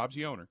Rob. Rob's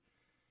the owner.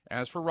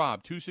 Ask for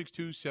Rob,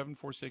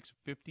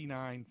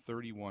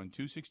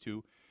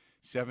 262-746-5931.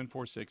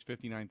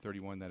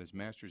 262-746-5931. That is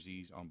Masters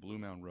East on Blue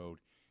Mountain Road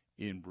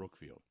in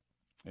Brookfield.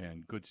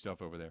 And good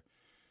stuff over there.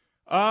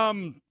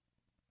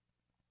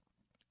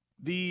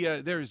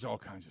 There's all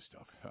kinds of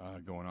stuff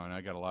going on. I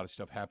got a lot of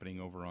stuff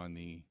happening over on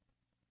the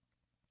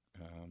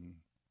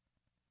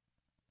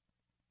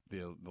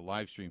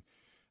live stream.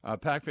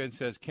 PacFan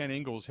says Ken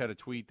Ingalls had a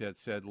tweet that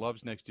said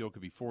Love's next deal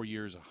could be 4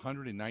 years,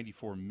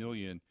 $194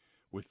 million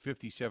with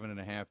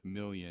 $57.5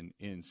 million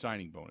in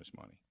signing bonus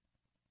money.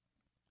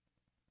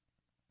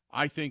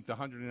 I think the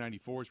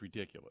 194 is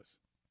ridiculous.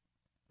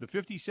 The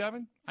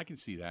 57, I can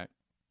see that.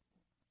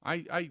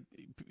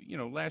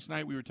 Last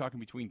night we were talking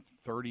between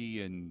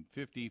 30 and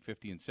 50,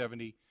 50 and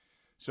 70.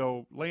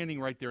 So landing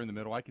right there in the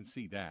middle, I can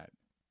see that.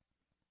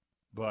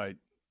 But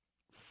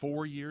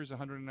 4 years,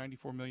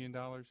 $194 million?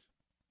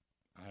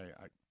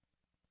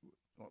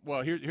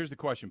 Well, here's the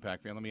question,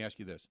 Pac-Fan. Let me ask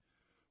you this.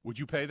 Would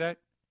you pay that?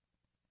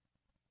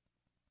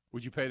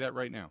 Would you pay that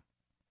right now?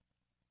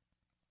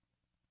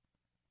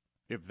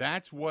 If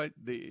that's what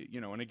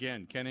and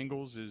again, Ken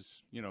Ingalls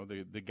is,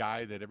 the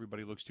guy that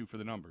everybody looks to for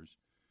the numbers.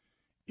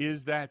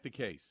 Is that the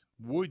case?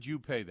 Would you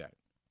pay that?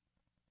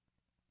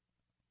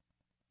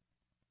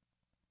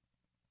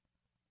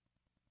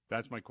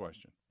 That's my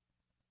question.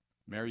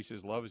 Mary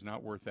says Love is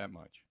not worth that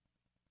much.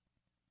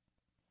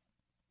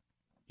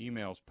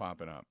 Emails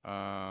popping up.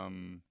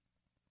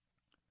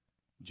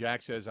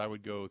 Jack says I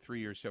would go 3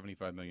 years,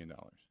 $75 million.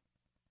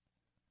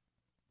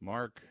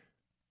 Mark,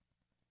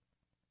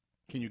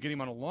 can you get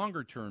him on a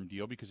longer-term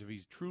deal? Because if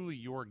he's truly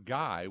your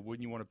guy,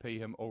 wouldn't you want to pay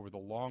him over the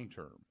long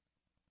term?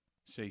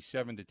 Say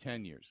 7 to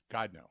 10 years.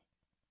 God, no.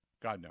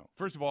 God, no.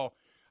 First of all,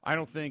 I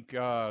don't think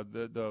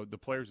the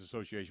Players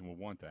Association will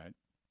want that.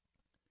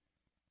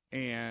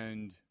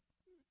 And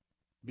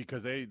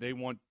because they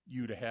want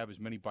you to have as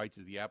many bites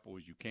of the apple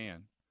as you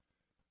can.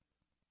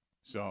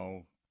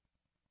 So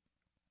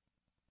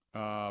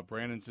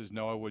Brandon says,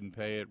 no, I wouldn't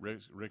pay it.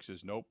 Rick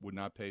says, nope, would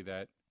not pay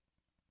that.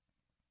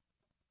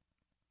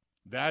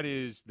 That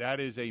is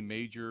a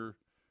major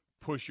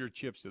push your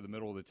chips to the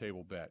middle of the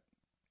table bet.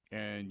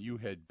 And you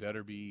had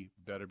better be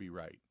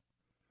right.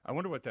 I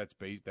wonder what that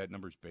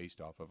number's based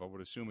off of. I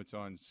would assume it's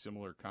on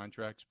similar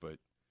contracts, but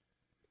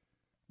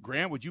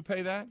Grant, would you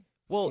pay that?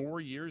 Well, 4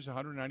 years,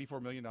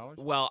 $194 million?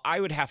 Well, I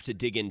would have to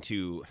dig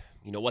into,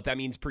 what that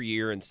means per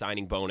year and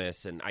signing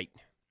bonus. And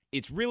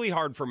it's really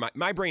hard for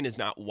my brain is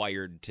not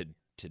wired to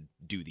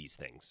do these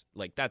things.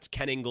 Like, that's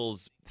Ken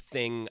Ingalls'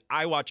 thing.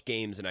 I watch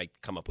games and I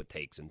come up with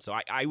takes. And so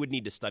I would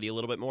need to study a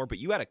little bit more. But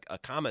you had a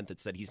comment that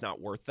said he's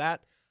not worth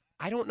that.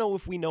 I don't know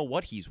if we know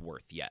what he's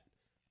worth yet.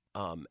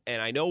 And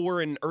I know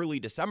we're in early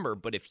December,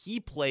 but if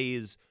he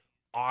plays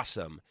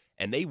awesome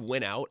and they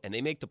win out and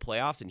they make the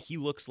playoffs and he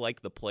looks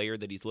like the player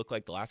that he's looked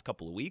like the last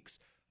couple of weeks,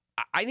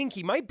 I think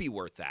he might be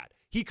worth that.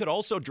 He could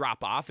also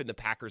drop off, and the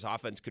Packers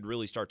offense could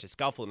really start to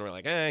scuffle, and we're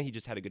like, he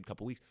just had a good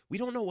couple weeks. We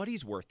don't know what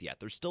he's worth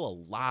yet. There's still a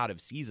lot of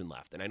season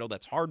left, and I know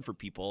that's hard for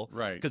people,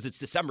 right? Because it's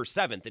December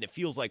 7th, and it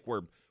feels like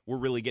we're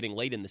really getting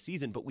late in the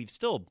season, but we've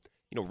still,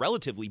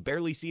 relatively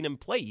barely seen him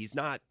play. He's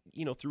not,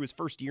 through his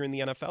first year in the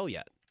NFL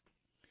yet.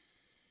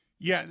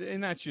 Yeah,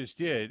 and that's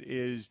just it,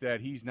 is that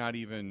he's not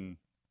even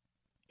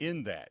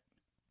in that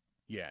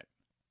yet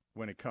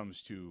when it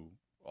comes to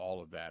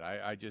all of that.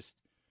 I just...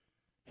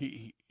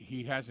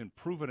 He hasn't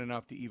proven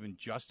enough to even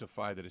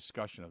justify the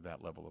discussion of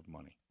that level of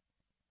money.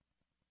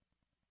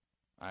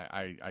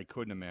 I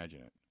couldn't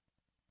imagine it.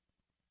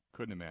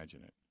 Couldn't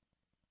imagine it.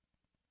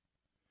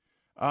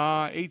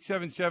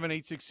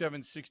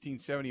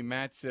 877-867-1670.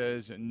 Matt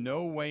says,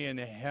 no way in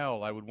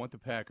hell I would want the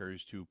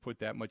Packers to put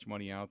that much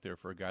money out there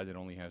for a guy that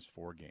only has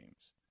 4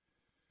 games.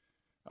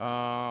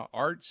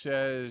 Art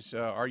says,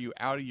 are you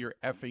out of your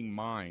effing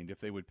mind? If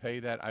they would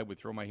pay that, I would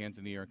throw my hands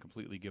in the air and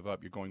completely give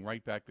up. You're going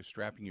right back to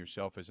strapping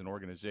yourself as an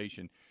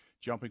organization,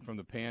 jumping from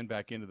the pan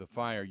back into the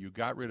fire. You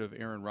got rid of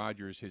Aaron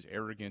Rodgers, his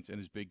arrogance, and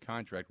his big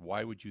contract.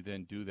 Why would you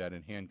then do that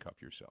and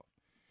handcuff yourself?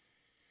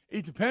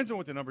 It depends on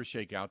what the numbers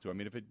shake out to. I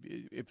mean,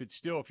 if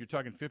you're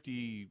talking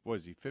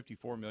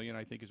 54 million,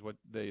 I think is what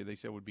they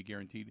said would be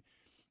guaranteed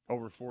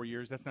over 4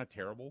 years. That's not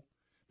terrible,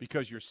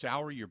 because your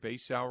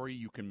base salary,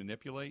 you can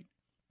manipulate.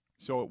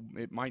 So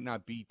it might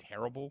not be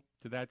terrible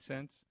to that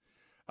sense.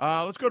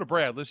 Let's go to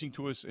Brad, listening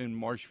to us in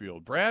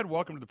Marshfield. Brad,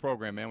 welcome to the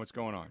program, man. What's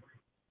going on?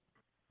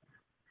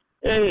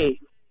 Hey,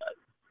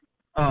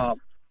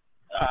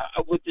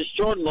 with this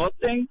Jordan Love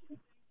thing,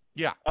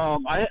 yeah,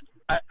 I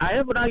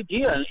have an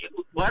idea.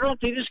 Why don't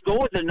they just go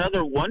with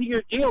another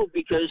 1-year deal?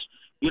 Because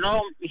he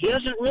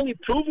hasn't really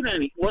proven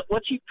any.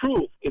 What's he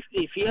prove? If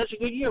he has a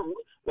good year,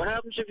 what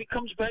happens if he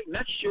comes back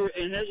next year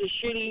and has a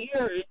shitty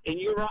year and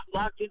you're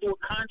locked into a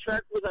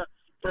contract for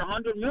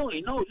 $100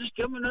 million? No, just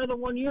give him another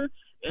 1 year,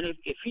 and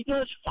if he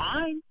does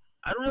fine,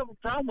 I don't have a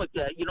problem with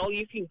that. You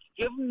can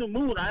give him the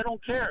moon. I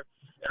don't care.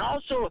 And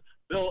also,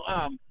 Bill,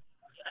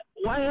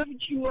 why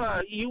haven't you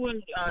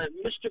and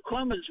Mr.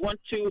 Clemens went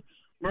to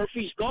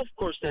Murphy's golf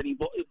course that he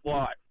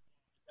bought?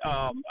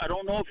 I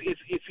don't know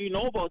if you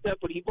know about that,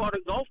 but he bought a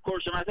golf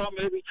course, and I thought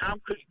maybe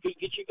Tom could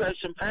get you guys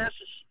some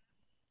passes.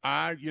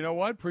 You know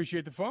what?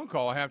 Appreciate the phone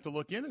call. I have to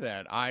look into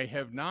that. I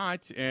have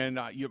not, and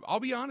I'll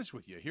be honest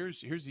with you.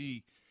 Here's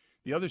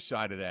the other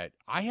side of that.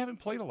 I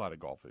haven't played a lot of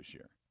golf this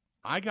year.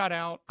 I got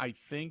out, I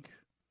think,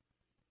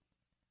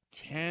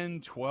 10,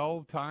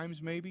 12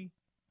 times maybe.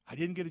 I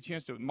didn't get a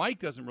chance to. Mike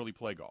doesn't really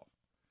play golf.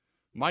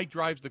 Mike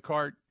drives the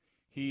cart.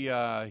 He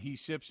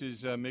sips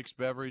his mixed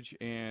beverage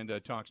and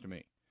talks to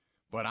me.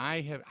 But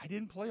I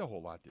didn't play a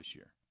whole lot this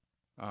year.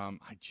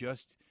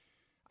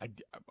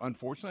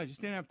 Unfortunately, I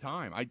just didn't have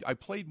time. I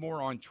played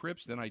more on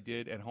trips than I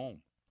did at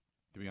home,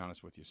 to be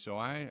honest with you.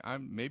 So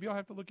maybe I'll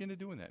have to look into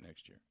doing that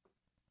next year.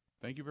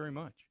 Thank you very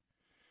much.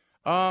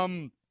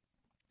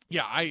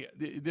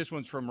 This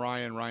one's from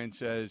Ryan. Ryan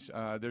says,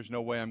 there's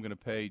no way I'm going to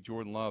pay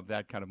Jordan Love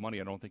that kind of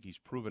money. I don't think he's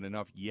proven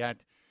enough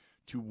yet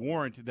to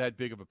warrant that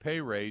big of a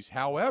pay raise.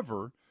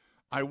 However,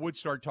 I would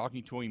start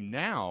talking to him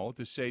now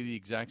to say the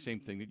exact same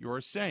thing that you're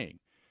saying.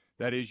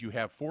 That is, you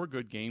have 4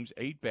 good games,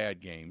 8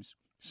 bad games.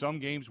 Some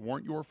games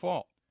weren't your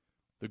fault.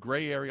 The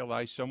gray area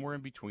lies somewhere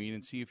in between,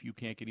 and see if you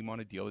can't get him on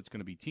a deal that's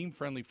going to be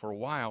team-friendly for a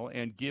while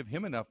and give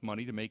him enough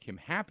money to make him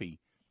happy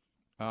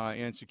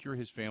and secure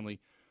his family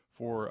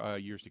for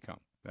years to come.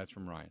 That's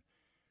from Ryan.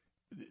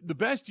 The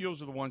best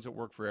deals are the ones that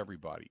work for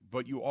everybody.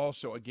 But you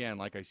also, again,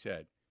 like I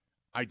said,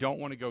 I don't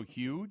want to go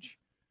huge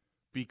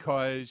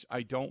because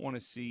I don't want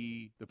to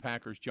see the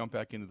Packers jump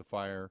back into the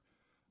fire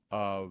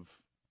of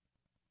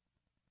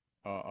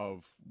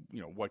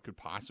what could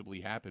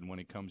possibly happen when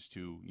it comes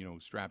to,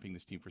 strapping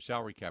this team for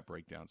salary cap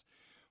breakdowns.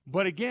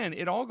 But again,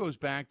 it all goes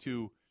back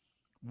to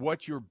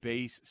what your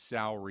base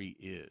salary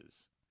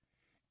is.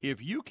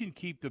 If you can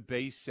keep the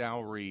base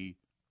salary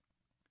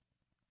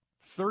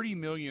 $30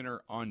 million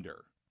or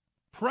under,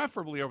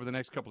 preferably over the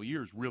next couple of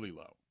years, really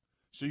low,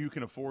 so you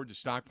can afford to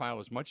stockpile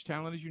as much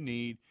talent as you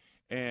need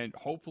and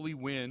hopefully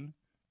win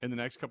in the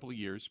next couple of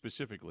years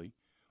specifically.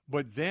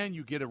 But then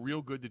you get a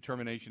real good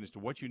determination as to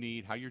what you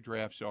need, how your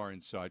drafts are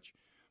and such.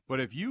 But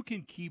if you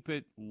can keep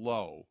it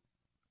low,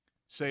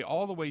 say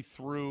all the way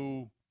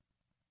through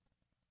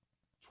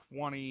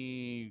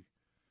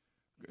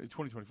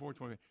 2024,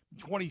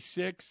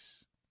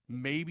 26,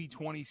 maybe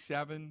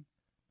 27,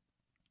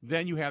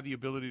 then you have the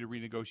ability to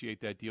renegotiate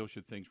that deal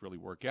should things really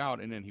work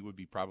out, and then he would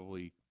be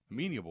probably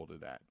amenable to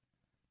that.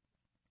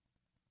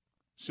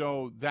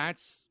 So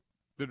that's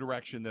the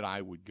direction that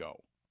I would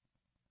go.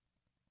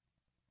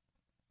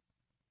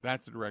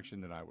 That's the direction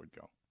that I would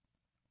go.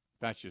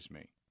 That's just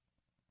me.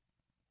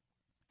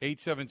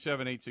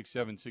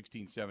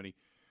 877-867-1670.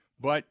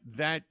 But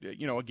that,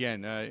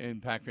 again,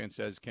 and Pac-Fan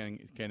says, Ken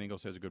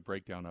Ingles has a good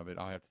breakdown of it.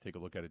 I'll have to take a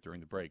look at it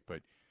during the break.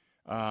 But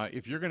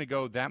if you're going to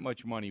go that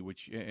much money,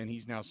 and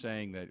he's now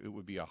saying that it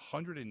would be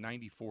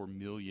 $194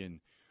 million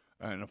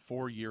in a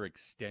 4-year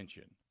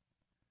extension,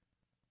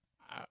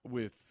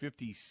 with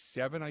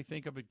 57, I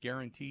think, of it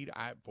guaranteed.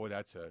 Boy,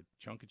 that's a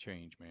chunk of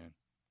change, man.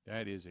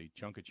 That is a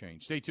chunk of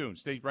change. Stay tuned.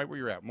 Stay right where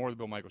you're at. More of the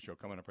Bill Michaels Show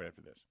coming up right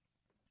after this.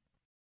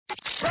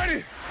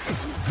 Ready?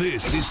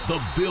 This is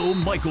the Bill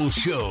Michaels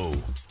Show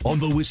on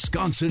the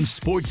Wisconsin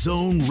Sports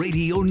Zone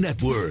Radio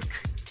Network.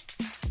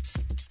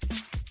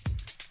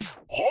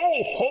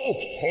 Ho, ho,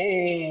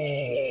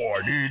 ho,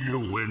 I need a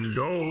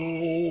window.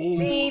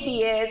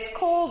 Maybe it's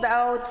cold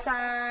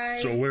outside.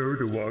 So where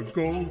do I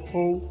go?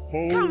 Ho,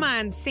 ho. Come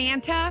on,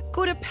 Santa.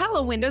 Go to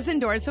Pella Windows and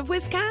Doors of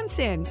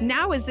Wisconsin.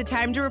 Now is the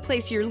time to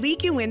replace your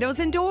leaky windows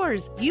and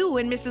doors. You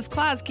and Mrs.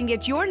 Claus can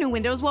get your new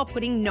windows while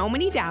putting no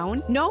money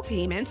down, no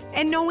payments,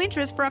 and no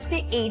interest for up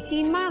to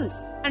 18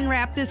 months.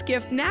 Unwrap this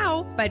gift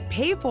now, but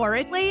pay for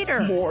it later.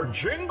 More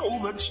jingle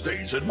that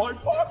stays in my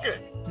pocket.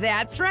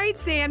 That's right,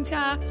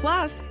 Santa.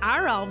 Plus,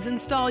 our elves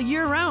install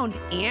year-round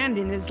and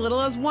in as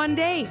little as 1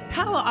 day.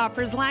 Pella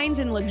offers lines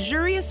in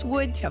luxurious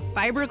wood to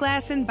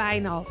fiberglass and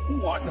vinyl.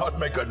 Why not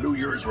make a New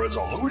Year's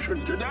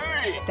resolution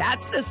today?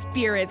 That's the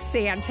spirit,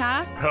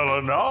 Santa.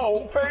 Hella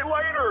now, pay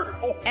later.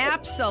 Oh,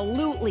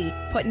 Absolutely.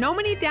 Put no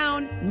money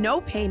down,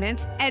 no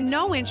payments, and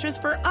no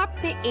interest for up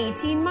to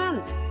 18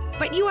 months.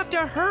 But you have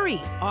to hurry.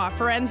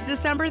 Offer ends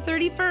December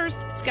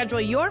 31st.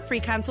 Schedule your free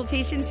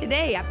consultation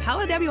today at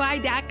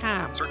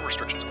PellaWI.com. Certain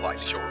restrictions apply.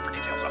 See showroom for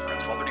details. Offer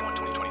ends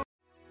 12/31/2020.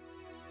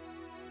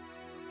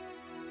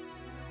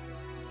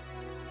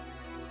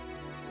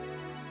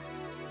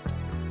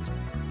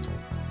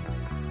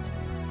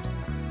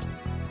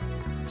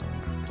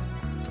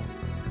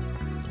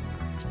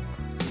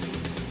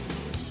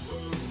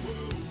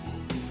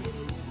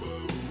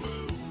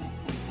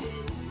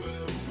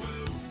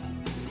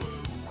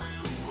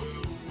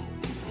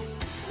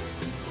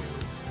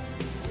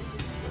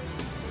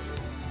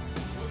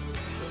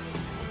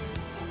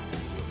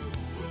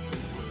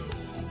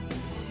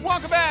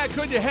 Welcome back.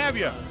 Good to have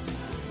you.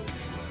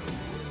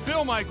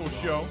 Bill Michaels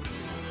Show.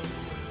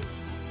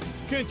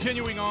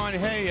 Continuing on.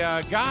 Hey,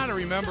 gotta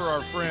remember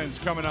our friends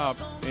coming up,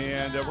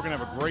 and we're gonna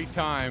have a great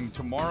time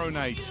tomorrow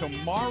night.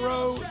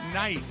 Tomorrow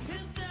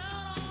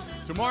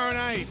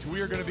night,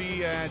 we are gonna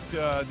be at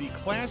the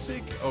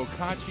Classic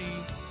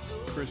Okachi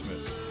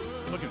Christmas.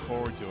 Looking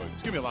forward to it.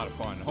 It's gonna be a lot of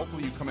fun.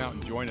 Hopefully, you come out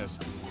and join us.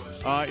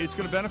 It's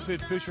going to benefit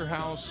Fisher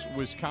House,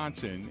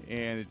 Wisconsin,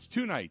 and it's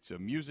 2 nights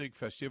of music,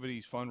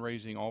 festivities,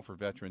 fundraising, all for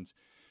veterans.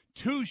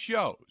 2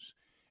 shows,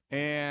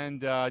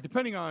 and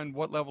depending on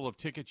what level of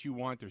tickets you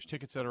want, there's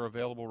tickets that are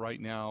available right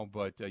now,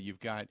 but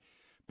you've got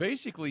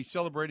basically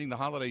celebrating the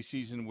holiday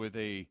season with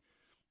a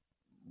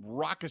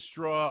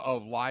rockestra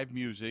of live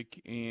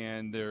music,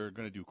 and they're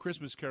going to do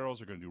Christmas carols,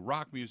 they're going to do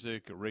rock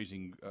music,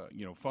 raising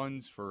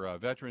funds for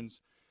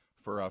veterans,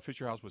 for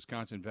Fisher House,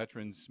 Wisconsin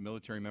veterans,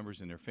 military members,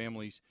 and their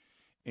families.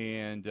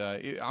 And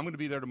I'm going to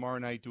be there tomorrow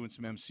night doing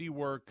some MC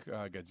work.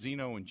 I got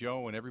Zeno and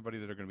Joe and everybody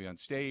that are going to be on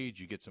stage.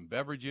 You get some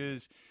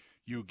beverages.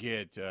 You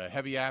get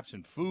heavy apps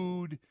and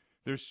food.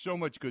 There's so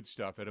much good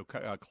stuff at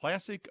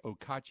Classic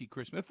Okachi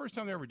Christmas. The first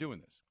time they're ever doing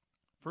this.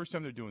 First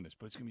time they're doing this,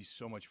 but it's going to be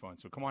so much fun.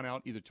 So come on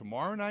out either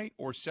tomorrow night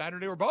or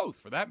Saturday or both,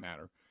 for that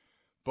matter.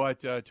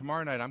 But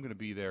tomorrow night I'm going to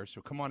be there, so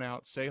come on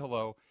out, say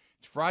hello.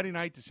 It's Friday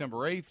night, December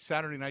 8th,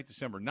 Saturday night,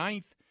 December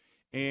 9th.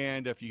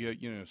 And if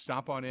you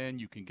stop on in,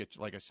 you can get,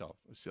 like I said,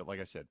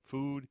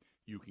 food.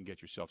 You can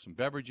get yourself some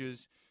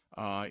beverages,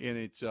 and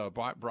it's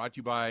brought to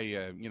you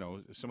by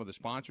some of the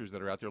sponsors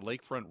that are out there.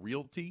 Lakefront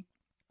Realty,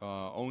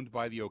 owned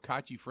by the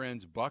Okachi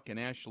friends Buck and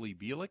Ashley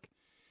Bielik,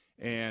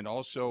 and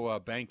also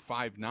Bank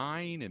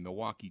 5-9 and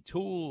Milwaukee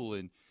Tool,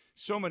 and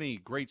so many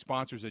great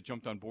sponsors that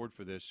jumped on board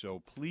for this.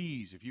 So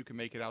please, if you can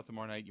make it out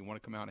tomorrow night, you want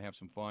to come out and have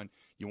some fun,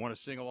 you want to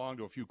sing along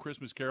to a few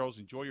Christmas carols,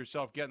 enjoy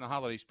yourself, get in the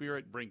holiday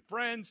spirit, bring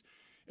friends.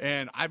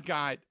 And I've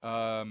got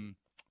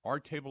our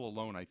table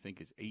alone, I think,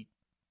 is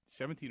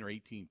 17 or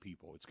 18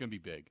 people. It's going to be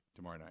big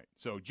tomorrow night.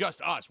 So just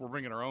us. We're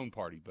bringing our own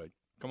party, but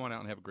come on out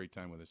and have a great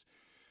time with us.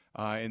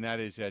 And that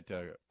is at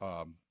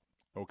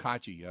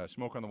Okachi,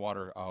 Smoke on the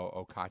Water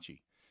Okachi.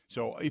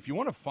 So if you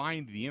want to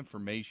find the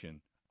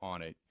information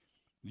on it,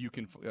 you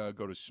can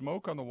go to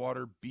Smoke on the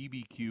Water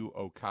BBQ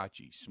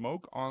Okachi.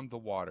 Smoke on the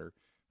Water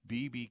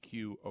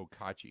BBQ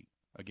Okachi.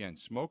 Again,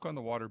 Smoke on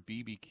the Water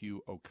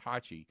BBQ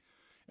Okachi.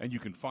 And you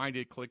can find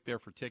it, click there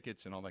for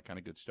tickets and all that kind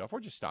of good stuff,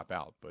 or just stop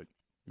out. But,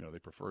 they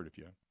prefer it if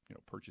you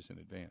purchase in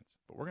advance.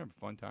 But we're going to have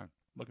a fun time.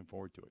 Looking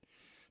forward to it.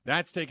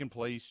 That's taking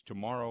place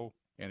tomorrow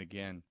and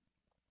again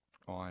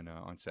on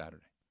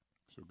Saturday.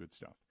 So good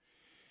stuff.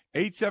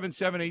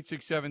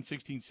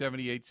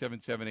 877-867-1670,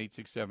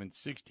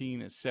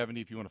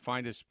 877-867-1670. If you want to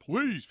find us,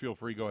 please feel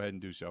free. Go ahead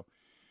and do so.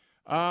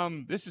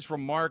 This is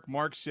from Mark.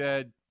 Mark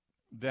said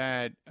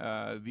that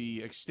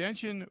the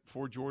extension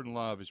for Jordan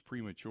Love is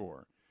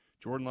premature.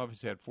 Jordan Love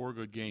has had 4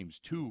 good games,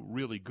 2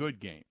 really good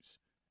games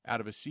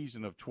out of a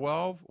season of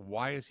 12.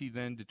 Why is he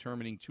then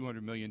determining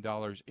 $200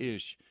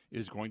 million-ish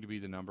is going to be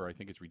the number? I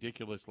think it's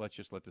ridiculous. Let's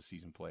just let the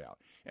season play out.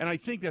 And I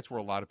think that's where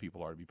a lot of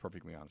people are, to be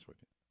perfectly honest with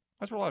you.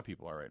 That's where a lot of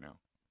people are right now.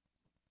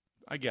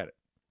 I get it.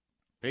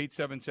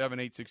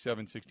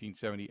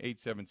 877-867-1670,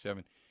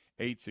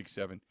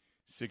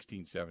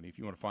 1670. If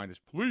you want to find us,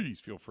 please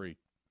feel free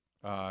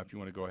if you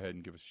want to go ahead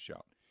and give us a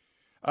shout.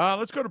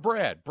 Let's go to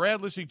Brad.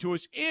 Brad listening to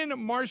us in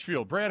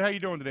Marshfield. Brad, how you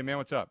doing today, man?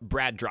 What's up?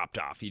 Brad dropped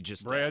off.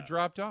 Brad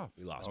dropped off.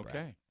 We lost Brad.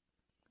 Okay.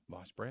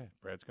 Lost Brad.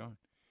 Brad's gone.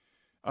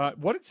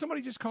 What did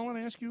somebody just call and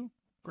ask you,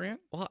 Grant?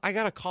 Well, I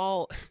got a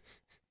call.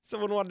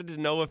 Someone wanted to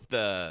know if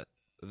the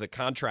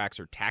contracts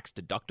are tax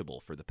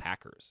deductible for the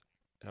Packers.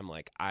 And I'm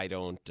like, I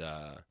don't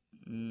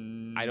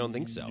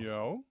think so.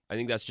 No. I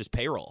think that's just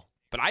payroll.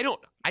 But I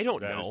don't know.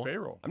 That is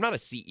payroll. I'm not a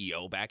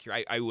CEO back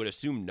here. I would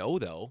assume no,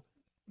 though.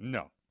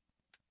 No,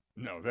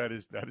 that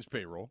is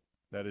payroll.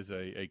 That is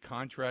a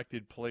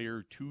contracted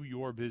player to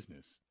your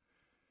business.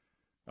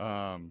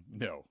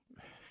 No.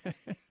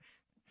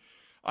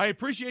 I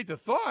appreciate the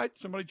thought.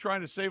 Somebody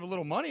trying to save a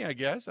little money, I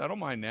guess. I don't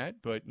mind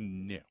that, but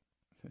no,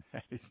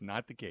 that is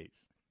not the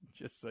case.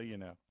 Just so you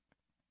know.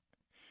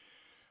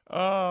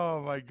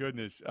 Oh, my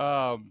goodness.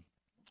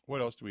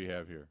 What else do we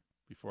have here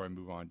before I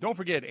move on? Don't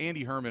forget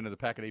Andy Herman of the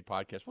Pack a Day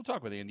podcast. We'll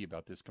talk with Andy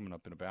about this coming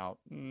up in about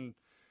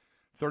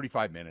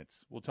 35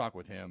 minutes. We'll talk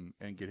with him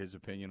and get his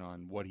opinion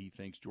on what he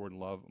thinks Jordan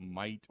Love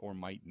might or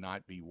might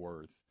not be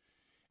worth.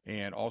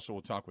 And also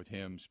we'll talk with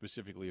him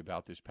specifically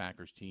about this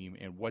Packers team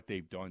and what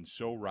they've done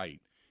so right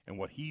and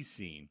what he's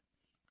seen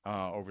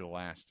over the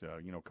last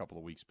couple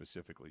of weeks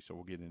specifically. So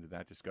we'll get into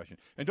that discussion.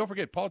 And don't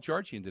forget Paul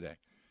Charchian today.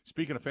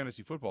 Speaking of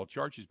fantasy football,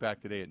 Charch is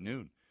back today at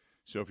noon.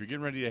 So if you're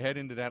getting ready to head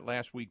into that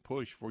last week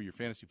push for your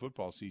fantasy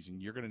football season,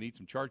 you're going to need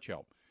some Charch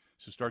help.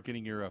 So start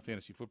getting your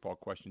fantasy football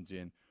questions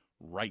in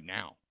right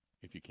now,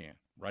 if you can,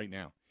 right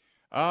now.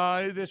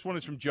 This one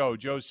is from Joe.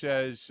 Joe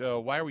says,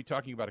 why are we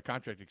talking about a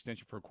contract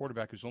extension for a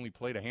quarterback who's only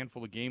played a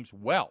handful of games?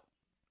 Well,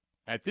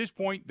 at this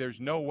point, there's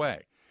no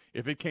way.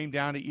 If it came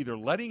down to either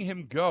letting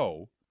him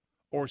go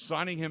or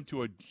signing him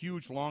to a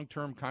huge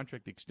long-term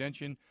contract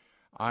extension,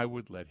 I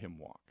would let him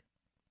walk.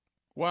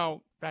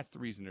 Well, that's the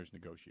reason there's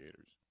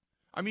negotiators.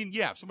 I mean,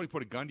 yeah, if somebody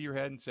put a gun to your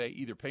head and say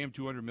either pay him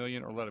 $200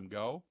 million or let him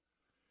go,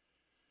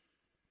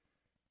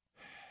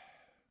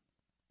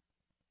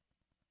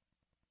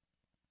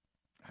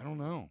 I don't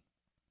know.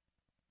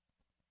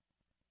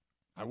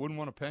 I wouldn't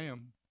want to pay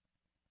him.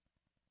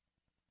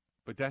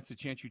 But that's a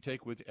chance you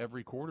take with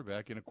every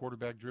quarterback in a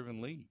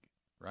quarterback-driven league,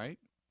 right?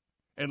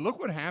 And look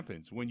what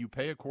happens when you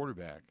pay a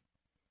quarterback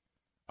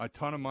a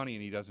ton of money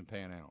and he doesn't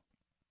pan out.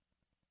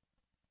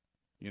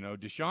 You know,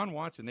 Deshaun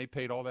Watson, they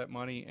paid all that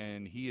money,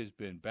 and he has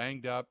been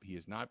banged up. He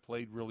has not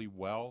played really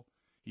well.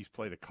 He's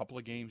played a couple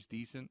of games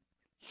decent.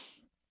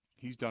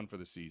 He's done for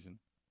the season.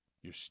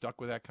 You're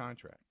stuck with that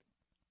contract.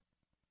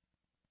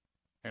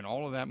 And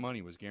all of that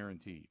money was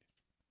guaranteed,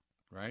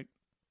 right?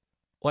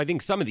 Well, I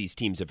think some of these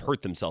teams have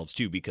hurt themselves,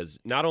 too, because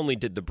not only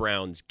did the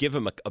Browns give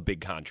him a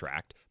big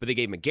contract, but they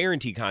gave him a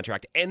guaranteed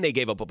contract, and they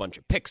gave up a bunch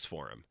of picks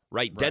for him,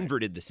 right? Denver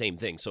did the same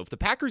thing. So if the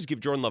Packers give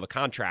Jordan Love a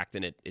contract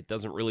and it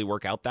doesn't really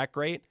work out that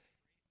great,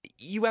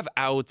 you have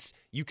outs,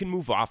 you can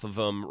move off of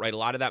them, right? A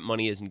lot of that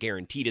money isn't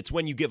guaranteed. It's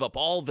when you give up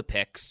all the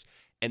picks,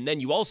 and then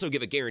you also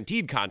give a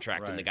guaranteed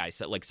contract, and the guy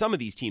said, like, some of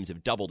these teams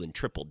have doubled and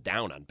tripled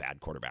down on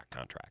bad quarterback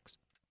contracts.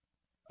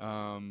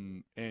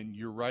 And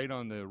you're right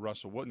on the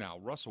Russell. Now,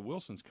 Russell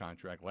Wilson's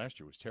contract last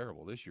year was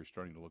terrible. This year's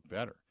starting to look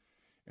better.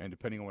 And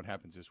depending on what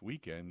happens this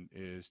weekend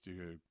is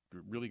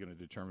really going to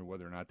determine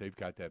whether or not they've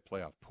got that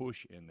playoff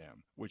push in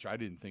them, which I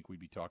didn't think we'd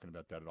be talking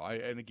about that at all.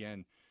 And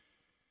again,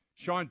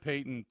 Sean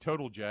Payton,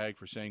 total jag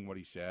for saying what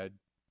he said.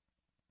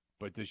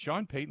 But does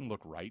Sean Payton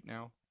look right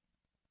now?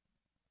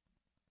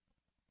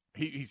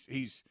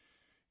 He's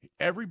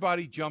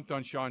everybody jumped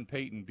on Sean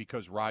Payton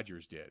because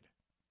Rodgers did.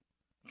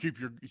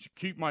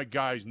 Keep my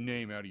guy's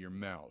name out of your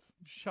mouth.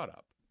 Shut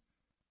up.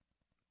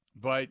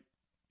 But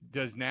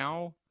does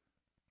now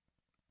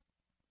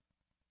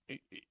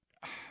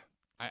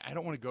I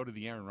don't want to go to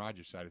the Aaron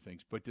Rodgers side of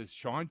things, but does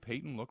Sean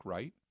Payton look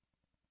right?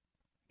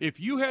 If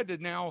you had to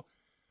now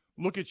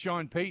look at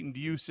Sean Payton, do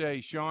you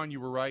say, Sean,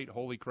 you were right,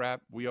 holy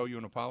crap, we owe you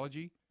an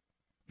apology?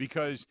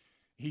 Because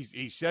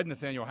he said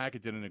Nathaniel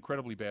Hackett did an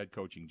incredibly bad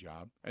coaching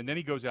job, and then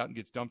he goes out and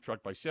gets dump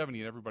trucked by 70,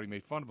 and everybody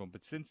made fun of him.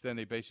 But since then,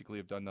 they basically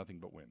have done nothing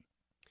but win.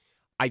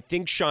 I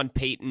think Sean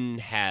Payton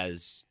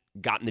has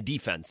gotten the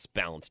defense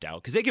balanced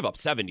out because they gave up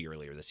 70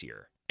 earlier this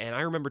year. And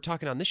I remember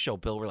talking on this show,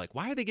 Bill, we're like,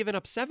 why are they giving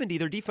up 70?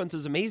 Their defense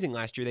was amazing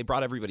last year. They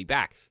brought everybody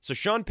back. So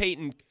Sean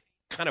Payton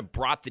kind of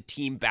brought the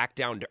team back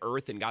down to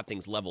earth and got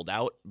things leveled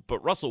out.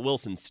 But Russell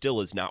Wilson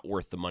still is not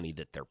worth the money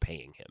that they're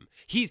paying him.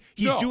 He's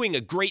doing a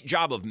great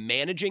job of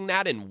managing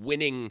that and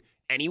winning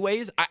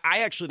anyways. I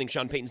actually think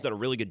Sean Payton's done a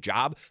really good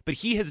job, but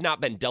he has not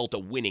been dealt a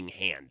winning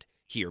hand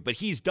here. But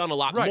he's done a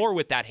lot more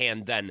with that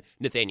hand than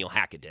Nathaniel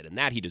Hackett did, and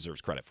that he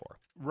deserves credit for.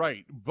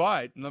 Right.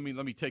 But let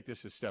me take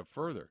this a step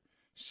further.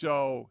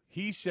 So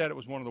he said it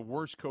was one of the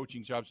worst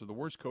coaching jobs, or the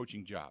worst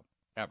coaching job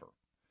ever.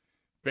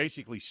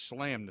 Basically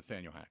slammed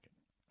Nathaniel Hackett.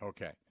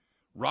 Okay.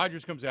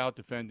 Rodgers comes out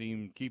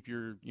defending, keep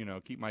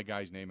my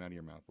guy's name out of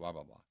your mouth, blah,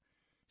 blah, blah.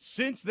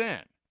 Since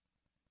then,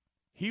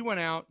 he went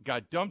out,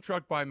 got dump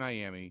trucked by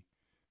Miami,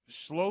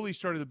 slowly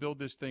started to build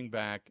this thing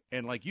back,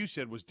 and like you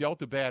said, was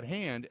dealt a bad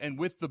hand. And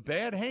with the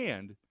bad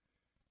hand,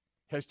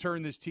 has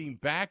turned this team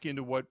back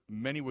into what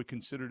many would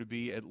consider to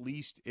be, at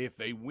least if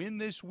they win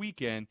this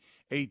weekend,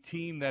 a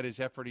team that is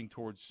efforting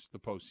towards the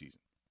postseason.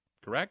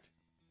 Correct?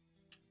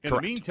 In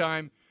the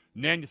meantime,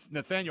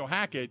 Nathaniel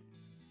Hackett,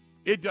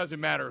 it doesn't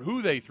matter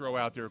who they throw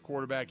out there,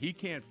 quarterback. He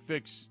can't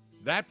fix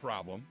that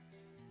problem.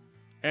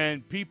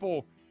 And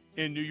people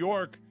in New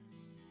York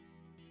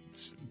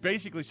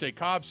basically say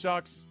Cobb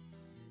sucks.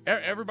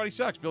 Everybody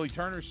sucks. Billy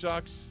Turner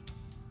sucks.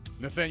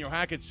 Nathaniel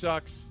Hackett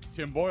sucks.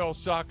 Tim Boyle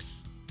sucks.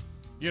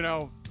 You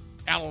know,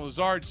 Alan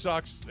Lazard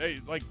sucks.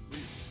 Like,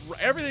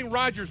 everything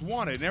Rodgers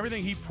wanted and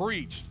everything he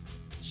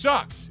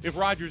sucks if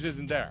Rodgers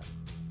isn't there.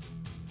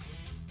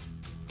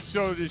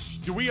 So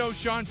do we owe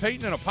Sean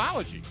Payton an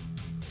apology?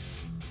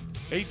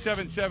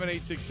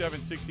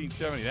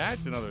 877-867-1670.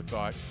 That's another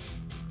thought.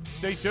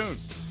 Stay tuned.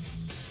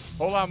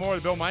 Whole lot more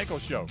of the Bill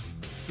Michaels Show.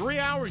 3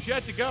 hours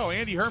yet to go.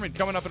 Andy Herman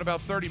coming up in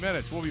about 30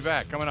 minutes. We'll be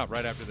back coming up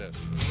right after this.